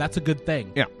one." That's a good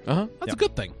thing. Yeah. Uh-huh. That's a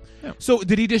good thing. So,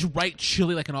 did he just write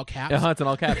chili like in all caps? Uh-huh, it's in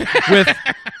all caps. With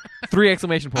 3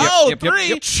 exclamation points. Oh, Yep, yep, 3.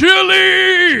 yep.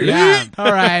 Chili! Yeah.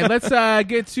 All right. Let's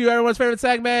get to everyone's favorite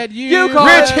segment. You call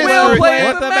Rich it. history. We'll play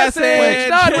What the the message. message?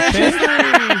 Not It rich changed.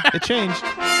 history. It changed.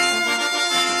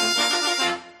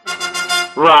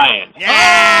 Ryan.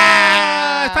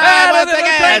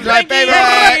 That's my favorite.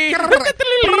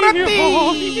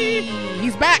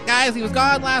 He's back, guys. He was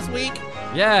gone last week.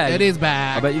 Yeah. It is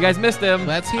back. I bet you guys missed him.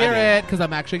 Let's hear it, because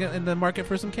I'm actually in the market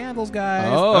for some candles, guys.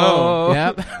 Oh.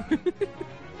 Yep.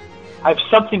 I have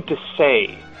something to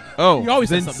say. Oh, You always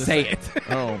Then have something say to say. it.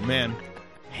 oh man.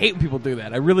 Hate when people do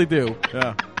that. I really do.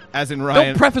 Yeah. As in Ryan.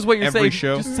 Don't preface what you're every saying.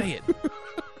 show. Just say it.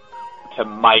 To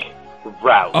Mike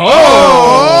Rouse.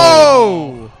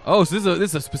 Oh! Oh, so this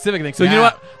is a specific thing. So you know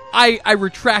what? I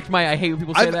retract my I hate when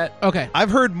people say that. Okay. I've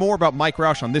heard more about Mike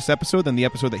Roush on this episode than the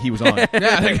episode that he was on. Yeah,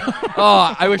 there you go.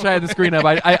 Oh, I wish I had the screen up.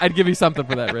 I'd give you something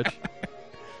for that, Rich.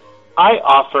 I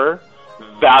offer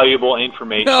valuable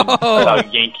information No.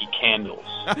 about Yankee Candles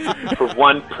for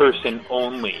one person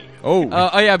only. Oh.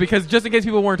 Oh yeah, because just in case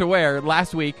people weren't aware,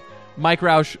 last week Mike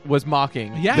Roush was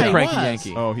mocking Yeah, the he Cranky was.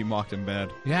 Yankee, Oh, he mocked him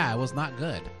bad. Yeah, it was not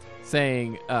good.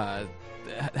 saying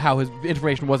how his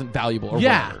information wasn't valuable or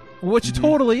Yeah, whatever. which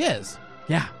totally is.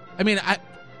 Yeah. I mean,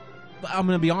 I'm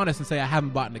going to be honest and say I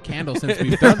haven't bought a candle since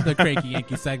we've done the Cranky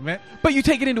Yankee segment. But you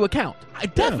take it into account. I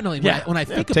definitely, Yeah. when I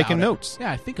think about taking it. notes.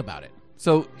 Yeah, I think about it.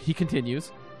 So he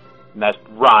continues. And that's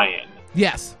Ryan.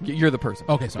 Yes. You're the person.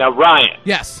 Okay, sorry. Now, Ryan,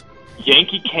 Yes.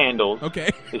 Yankee Candles Okay.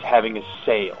 is having a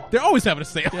sale. They're always having a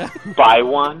sale. Buy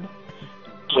one,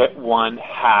 get one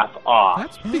half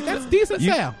off. That's decent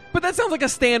sale. But that sounds like a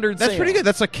standard That's sale. pretty good.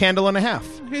 That's a candle and a half.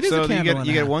 It is so a candle you and a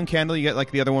get half. one candle, you get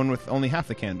like the other one with only half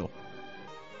the candle.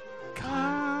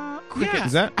 Yeah.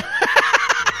 Is that?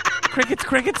 Crickets,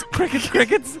 crickets, crickets,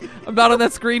 crickets. I'm not on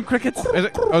that screen. Crickets.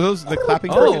 Are those the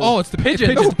clapping? Oh. crickets? Oh, it's the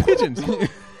Pigeons. pigeons. pigeons.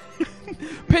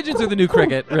 Pigeons are the new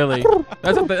cricket, really.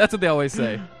 That's what they always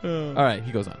say. All right,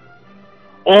 he goes on.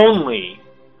 Only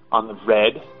on the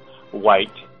red, white,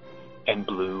 and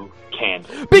blue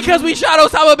candle. Because we shot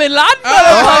Osama bin Laden.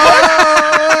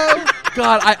 motherfucker!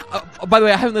 God, by the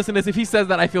way, I haven't listened to this. If he says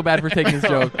that, I feel bad for taking his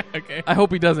joke. Okay. I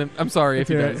hope he doesn't. I'm sorry if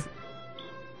he hear does.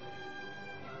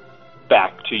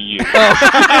 Back to you.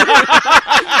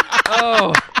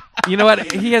 Oh, you know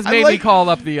what? He has made me call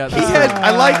up the. I love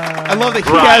that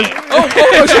he Ryan. has. Oh,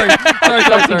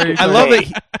 sorry. I love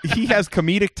that he has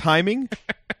comedic timing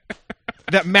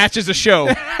that matches the show,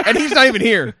 and he's not even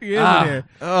here. He isn't here.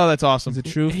 Oh, that's awesome. He's a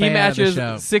true He fan matches of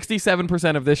the show.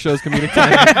 67% of this show's comedic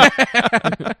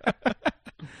time.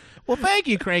 Well, thank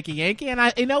you, Cranky Yankee.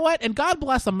 And you know what? And God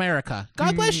bless America.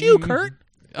 God bless you, Kurt.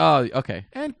 Oh, okay.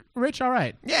 And Rich, all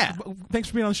right. Yeah. Thanks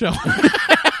for being on the show.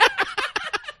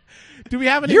 Do we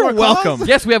have any You're more calls? welcome.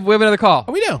 Yes, we have another call.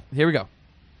 Oh, we do. Here we go.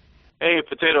 Hey,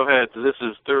 Potato Heads, this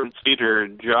is third seater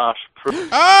Josh.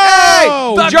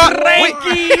 Oh, The John-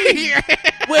 Cranky!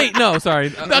 Wait, no, sorry.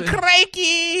 the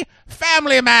Cranky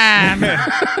Family Man.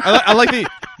 I like the.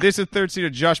 This is third seater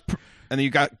Josh, and then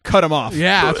you cut him off.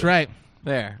 Yeah, that's right.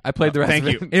 There, I played the rest Thank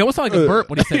of you. it. It almost sounded like a burp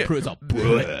when he said Pruitt. It's all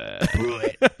Pruitt.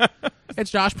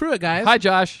 It's Josh Pruitt, guys. Hi,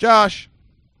 Josh. Josh.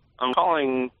 I'm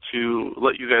calling to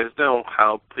let you guys know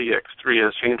how PX3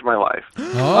 has changed my life.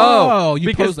 Oh, you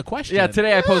because- posed the question. Yeah,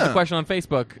 today I posed a question on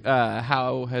Facebook.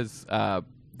 How has the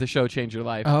show changed your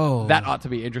life? Oh. That ought to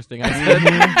be interesting. I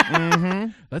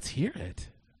said. Let's hear it.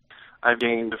 I've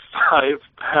gained 5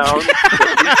 pounds.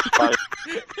 At least 5.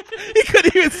 He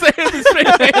couldn't even say it with a straight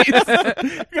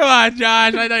face. Come on,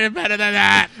 Josh. I know you're better than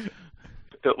that.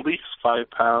 At least 5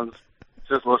 pounds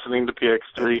just listening to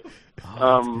PX3.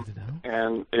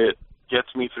 And it gets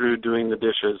me through doing the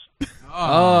dishes.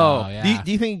 Oh. yeah.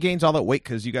 Do you think he gains all that weight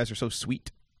because you guys are so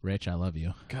sweet? Rich, I love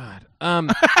you. God.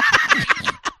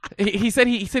 He said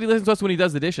he listens to us when he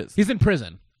does the dishes. He's in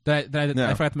prison. Did I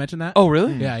No. forgot to mention that? Oh,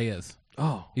 really? Yeah, he is.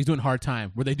 Oh. He's doing hard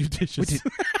time where they do dishes.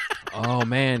 Oh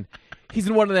man. He's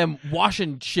in one of them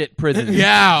washing shit prisons.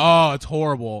 Yeah, oh, it's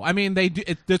horrible. I mean, they do.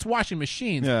 It's washing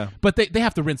machines, Yeah. but they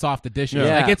have to rinse off the dishes.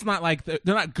 Yeah. Like it's not like they're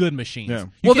not good machines. Yeah. You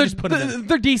Well, can't just put them in.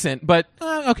 they're decent, but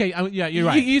Okay, yeah, you're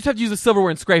right. you just have to use the silverware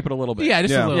and scrape it a little bit. Yeah,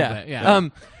 just Yeah. a little yeah. bit. Yeah.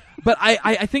 But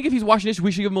I think if he's washing dishes,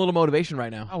 we should give him a little motivation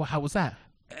right now. Oh, how was that?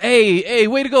 Hey,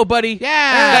 way to go, buddy.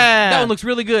 Yeah. That one looks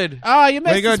really good. Oh, you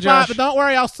missed you go, the spot, Josh. but don't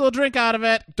worry, I'll still drink out of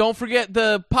it. Don't forget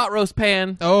the pot roast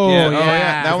pan. Oh, yeah.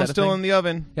 yeah. That Is one's that a still thing? in the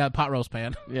oven. Yeah, pot roast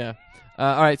pan. Yeah.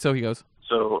 All right, so he goes.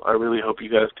 So I really hope you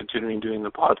guys continuing doing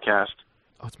the podcast,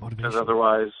 Oh, it's because motivation.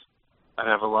 otherwise I'd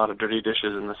have a lot of dirty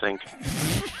dishes in the sink.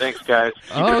 Thanks, guys.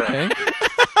 Keep Oh, it up. okay.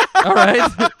 All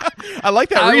right. I like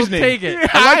that I will reasoning. take it.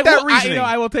 I like that will, reasoning.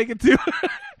 I will take it too.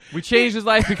 We changed his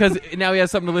life because now he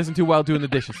has something to listen to while doing the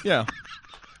dishes. Yeah.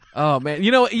 Oh man, you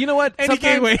know what? And he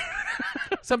can't wait.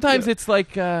 Sometimes it's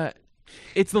like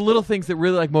it's the little things that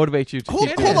really like motivate you to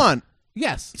keep Hold on.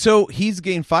 Yes. So he's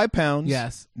gained 5 pounds.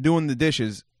 Yes. Doing the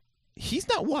dishes. He's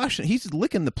not washing. He's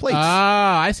licking the plates.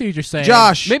 Ah, I see what you're saying.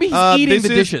 Josh. Maybe he's eating this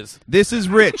the is- dishes. This is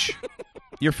Rich.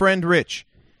 Your friend Rich.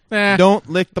 Eh. Don't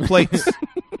lick the plates.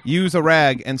 Use a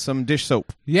rag and some dish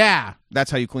soap. Yeah.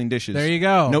 That's how you clean dishes. There you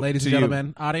go, Nope ladies to and you.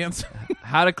 gentlemen, audience.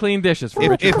 How to clean dishes for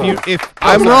If Richard Crowe.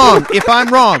 if I'm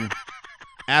wrong,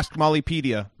 ask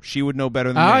Mollypedia. She would know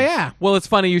better than Oh me. yeah. Well, it's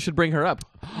funny you should bring her up.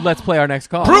 Let's play our next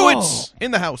call. Pruitt's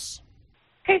in the house.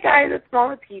 Hey guys, it's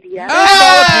Mollypedia.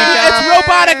 It's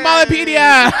robotic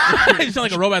Mollypedia. You sound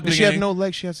like a robot. Does she have no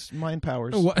legs? She has mind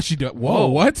powers. What she do? Whoa!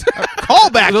 What?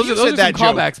 Callback. Those You are said that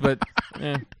some joke. callbacks, but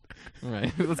all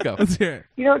right, let's go. Let's hear it.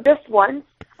 You know, just once,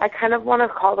 I kind of want to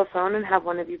call the phone and have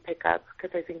one of you pick up because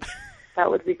I think that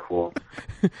would be cool.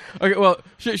 Okay, well,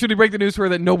 should we break the news for her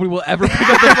that nobody will ever pick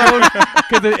up the phone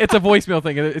because it's a voicemail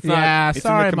thing? It's not. Yeah, It's in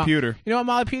sorry, the computer. You know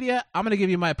what, Mollypedia? I'm gonna give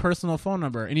you my personal phone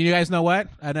number, and you guys know what?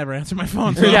 I never answer my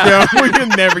phone. So. Yeah. we can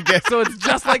never guess. So it's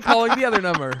just like calling the other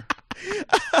number.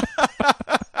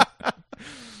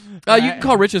 You can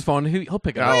call Rich's phone. He'll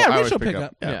pick up. Oh yeah, I Rich always will pick pick up.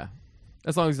 up. Yeah.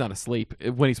 As long as he's not asleep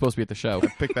when he's supposed to be at the show.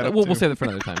 Pick that up. We'll too. save that for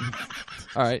another time.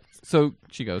 All right. So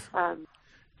she goes.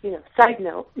 You know, side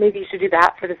note, maybe you should do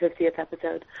that for the 50th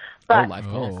episode. But live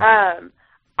calls.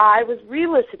 I was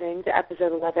re-listening to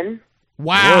episode 11.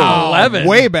 Wow, 11.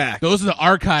 Way back. Those are the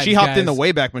archives. She hopped guys. in the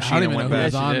Wayback I Machine don't and even know went who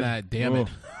was Yeah, she on did. that. Damn it.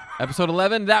 Episode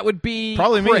 11. That would be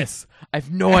Probably me. Chris. I have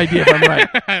no idea if I'm right.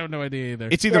 I have no idea either.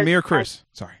 It's either me or Chris.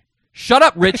 Sorry. Shut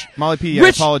up, Rich. Molly P, I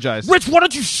apologize. Rich, why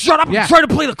don't you shut up Yeah. and try to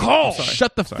play the call?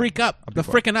 Shut the freak up. The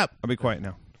quiet. freaking up. I'll be quiet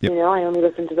now. You know, I only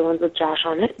listen to the ones with Josh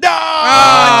on it. Screw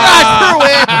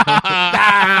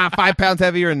it. 5 pounds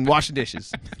heavier and washing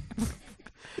dishes.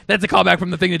 That's a callback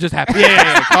from the thing that just happened.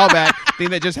 Yeah. Call back.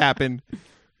 Thing that just happened.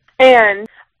 And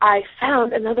I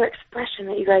found another expression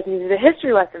that you guys needed a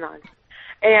history lesson on.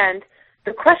 And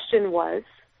the question was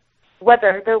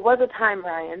whether there was a time,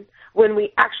 Ryan, when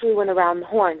we actually went around the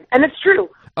horn. And it's true.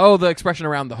 Oh, the expression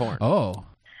around the horn. Oh.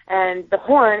 And the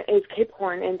horn is Cape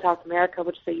Horn in South America,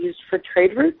 which they used for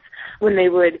trade routes when they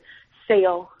would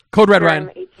sail. Code Red, during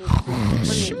Ryan. the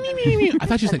 18th I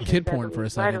thought you said kid porn for a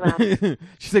Right second. around.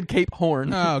 She said Cape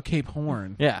Horn. Oh, Cape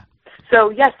Horn. Yeah. So,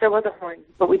 yes, there was a horn,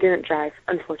 but we didn't drive,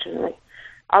 unfortunately.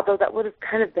 Although that would have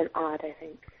kind of been odd, I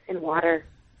think, in water.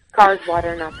 Cars,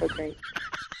 water, not so great.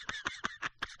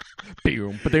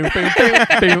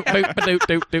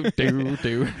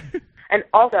 And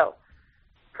also,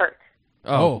 Kurt.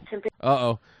 Oh. Chimpanzee.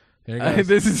 Uh-oh. There it goes.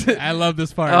 This is I love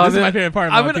this part. Oh, This is my favorite part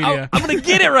of I'm Mollypedia. gonna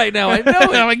get it right now. I know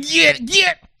it. I'm like, get.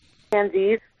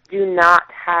 Chimpanzees do not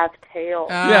have tails.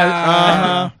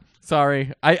 Yeah.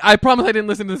 Sorry. I promise I didn't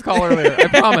listen to this call earlier. I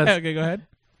promise. Okay, go ahead.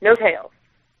 No tails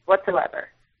whatsoever.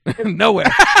 Nowhere.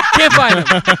 Can't find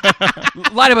them.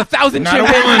 Line up 1,000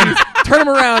 chimpanzees, turn them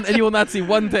around, and you will not see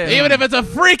one tail. Even if it's a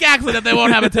freak accident, they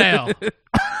won't have a tail.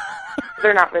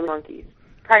 They're not really monkeys.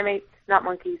 Primates, not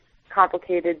monkeys.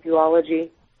 Complicated zoology,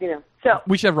 you know. So,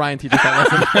 We should have Ryan teach us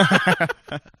that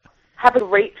lesson. have a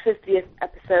great 50th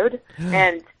episode,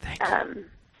 and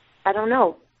I don't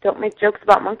know. Don't make jokes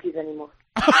about monkeys anymore.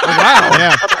 Wow.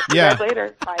 Yeah. I'll talk to you guys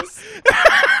later. Bye.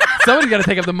 Somebody's got to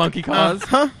take up the monkey cause.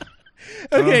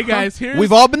 Okay, guys, here's...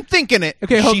 We've all been thinking it.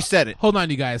 Okay, She said it. Hold on,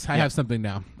 you guys. I have something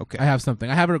now. Okay. I have something.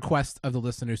 I have a request of the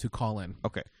listeners who call in.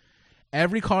 Okay.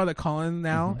 Every caller that calls in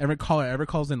now, every caller ever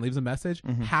calls in, leaves a message,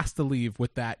 has to leave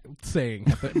with that saying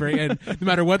at the very end. No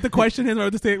matter what the question is or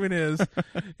what the statement is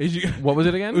you, What was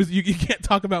it again? you can't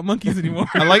talk about monkeys anymore.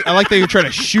 I like that you're trying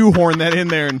to shoehorn that in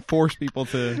there and force people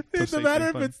to It say doesn't matter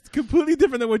if something. it's completely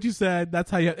different than what you said.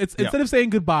 That's how you. It's instead of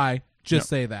saying goodbye, just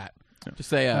say that. Just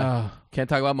say, can't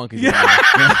talk about monkeys. Yeah.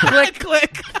 anymore.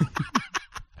 click.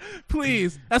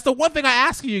 Please. That's the one thing I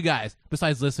ask you guys.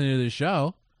 Besides listening to the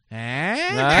show.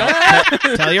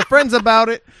 Tell your friends about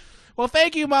it. Well,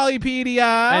 thank you,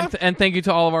 Mollypedia. And thank you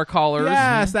to all of our callers.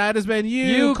 Yes, that has been you.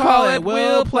 You call it,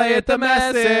 we'll play it, the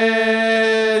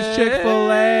message.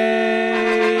 Chick-fil-A.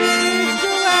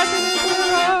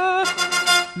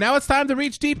 Now it's time to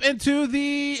reach deep into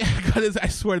the... God, I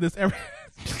swear this every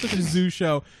such a zoo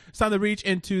show. It's time to reach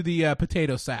into the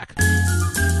potato sack.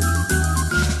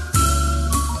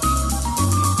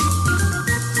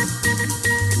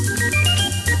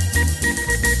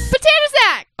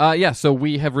 Yeah, so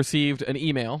we have received an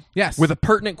email Yes. with a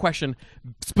pertinent question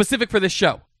specific for this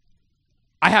show.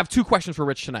 I have 2 questions for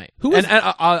Rich tonight. Who is- and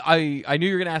I knew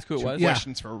you were going to ask who it was. Yeah.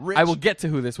 Questions for Rich. I will get to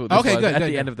who this was Okay, good, at good,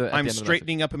 the good. end of the at I'm the end of the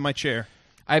straightening up in my chair. lesson.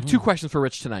 I have 2 questions for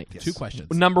Rich tonight. 2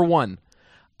 questions. Number 1,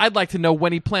 I'd like to know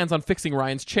when he plans on fixing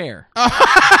Ryan's chair.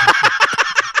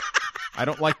 I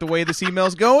don't like the way this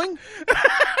email's going.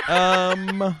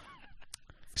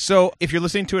 So if you're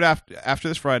listening to it after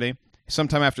this Friday,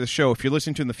 sometime after the show, if you're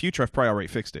listening to it in the future, I've probably already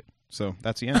fixed it. So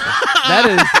that's the answer. That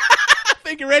is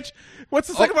Thank you, Rich. What's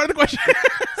the second part of the question?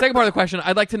 second part of the question.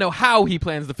 I'd like to know how he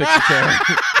plans to fix the chair.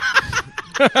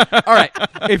 All right.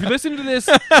 If you listen to this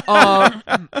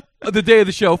the day of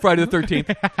the show, Friday the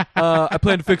 13th, I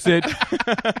plan to fix it.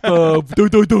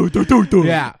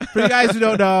 Yeah. For you guys who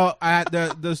don't know, I had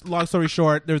the long story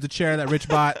short, there was a chair that Rich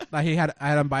bought. I had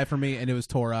him buy for me, and it was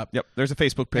tore up. Yep. There's a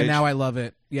Facebook page. And now I love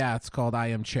it. Yeah, it's called I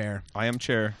Am Chair. I Am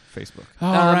Chair Facebook.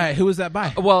 All right. Who was that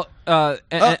by? Well,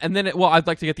 and then I'd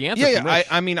like to get the answer. Yeah, from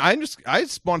yeah. Rich. I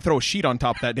just want to throw a sheet on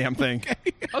top of that damn thing.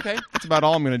 Okay. That's about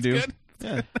all I'm gonna do. Yeah.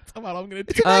 That's about all I'm going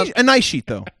to do. A nice sheet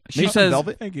though. She Maybe some says,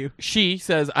 velvet. Thank you. She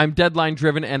says, I'm deadline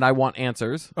driven and I want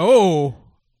answers. Oh.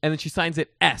 And then she signs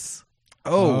it S.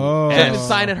 Oh. She didn't even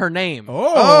sign it her name.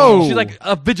 Oh. She's like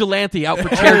a vigilante out for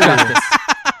chair justice.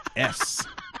 S.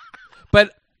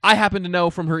 But I happen to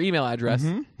know from her email address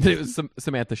that it was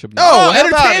Samantha Shabnell. Oh,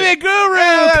 Entertainment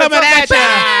Guru coming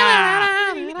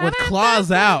at you with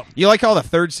claws out. You like how the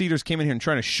third seaters came in here and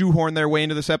trying to shoehorn their way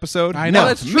into this episode? I know. No,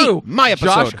 that's me, true. My episode.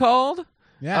 Josh called.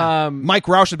 Yeah. Mike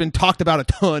Roush has been talked about a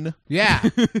ton. Yeah.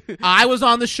 I was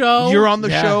on the show. You're on the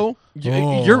show.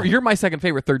 You're my second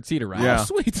favorite third seater, right? Yeah. Oh,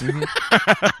 sweet.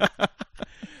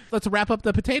 Let's wrap up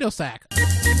the potato sack. Potato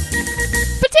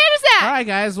sack! All right,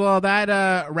 guys. Well,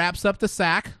 that wraps up the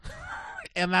sack.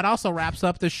 And that also wraps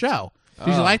up the show.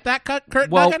 Did you like that,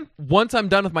 Kurt Well, Duggan? once I'm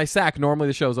done with my sack, normally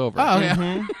the show's over. Oh,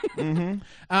 yeah.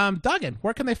 Duggan,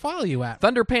 where can they follow you at?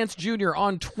 Thunderpants Jr.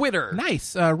 on Twitter.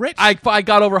 Nice. Rich? I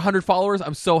got over 100 followers.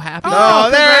 I'm so happy. Oh,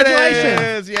 there it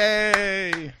congratulations. is.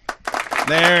 Yay.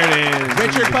 There it is.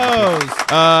 Richard Pose.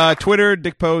 Twitter,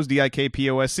 Dick Pose,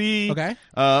 DIKPOSE. Okay.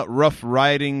 Rough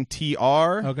Riding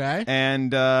TR. Okay. And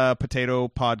Potato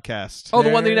Podcast. Oh, the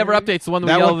one that he never updates, the one that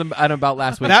we That yelled one- at him about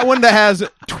last week. That one that has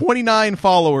 29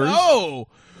 followers. Oh.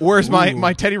 Whereas Ooh.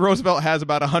 my Teddy Roosevelt has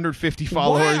about 150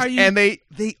 followers. are you- And they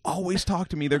always talk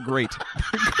to me. They're great.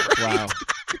 Wow.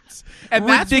 And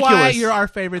that's why Ridiculous. you're our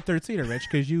favorite third seater, Rich,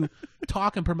 because you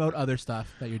talk and promote other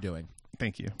stuff that you're doing.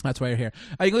 Thank you. That's why you're here.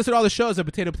 You can listen to all the shows at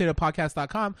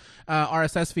potatopodcast.com.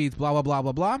 RSS feeds, blah, blah, blah,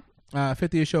 blah, blah.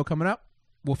 50th show coming up.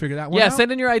 We'll figure that one Yeah, out.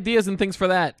 send in your ideas and things for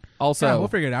that also. Yeah, we'll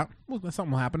figure it out.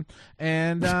 Something will happen.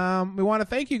 And we want to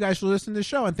thank you guys for listening to the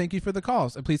show, and thank you for the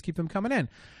calls. And please keep them coming in.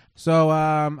 So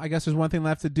I guess there's one thing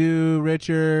left to do.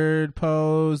 Richard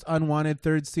Pose, unwanted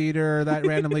third seater that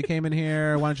randomly came in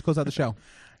here. Why don't you close out the show?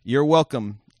 You're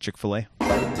welcome, Chick-fil-A.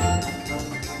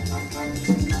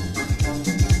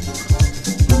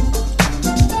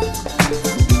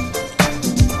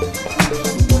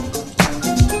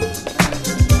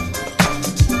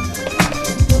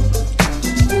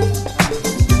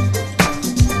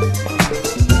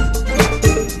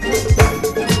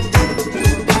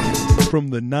 From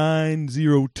the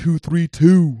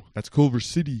 90232. That's Culver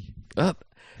City.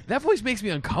 That voice makes me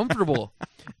uncomfortable.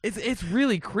 It's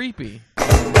really creepy.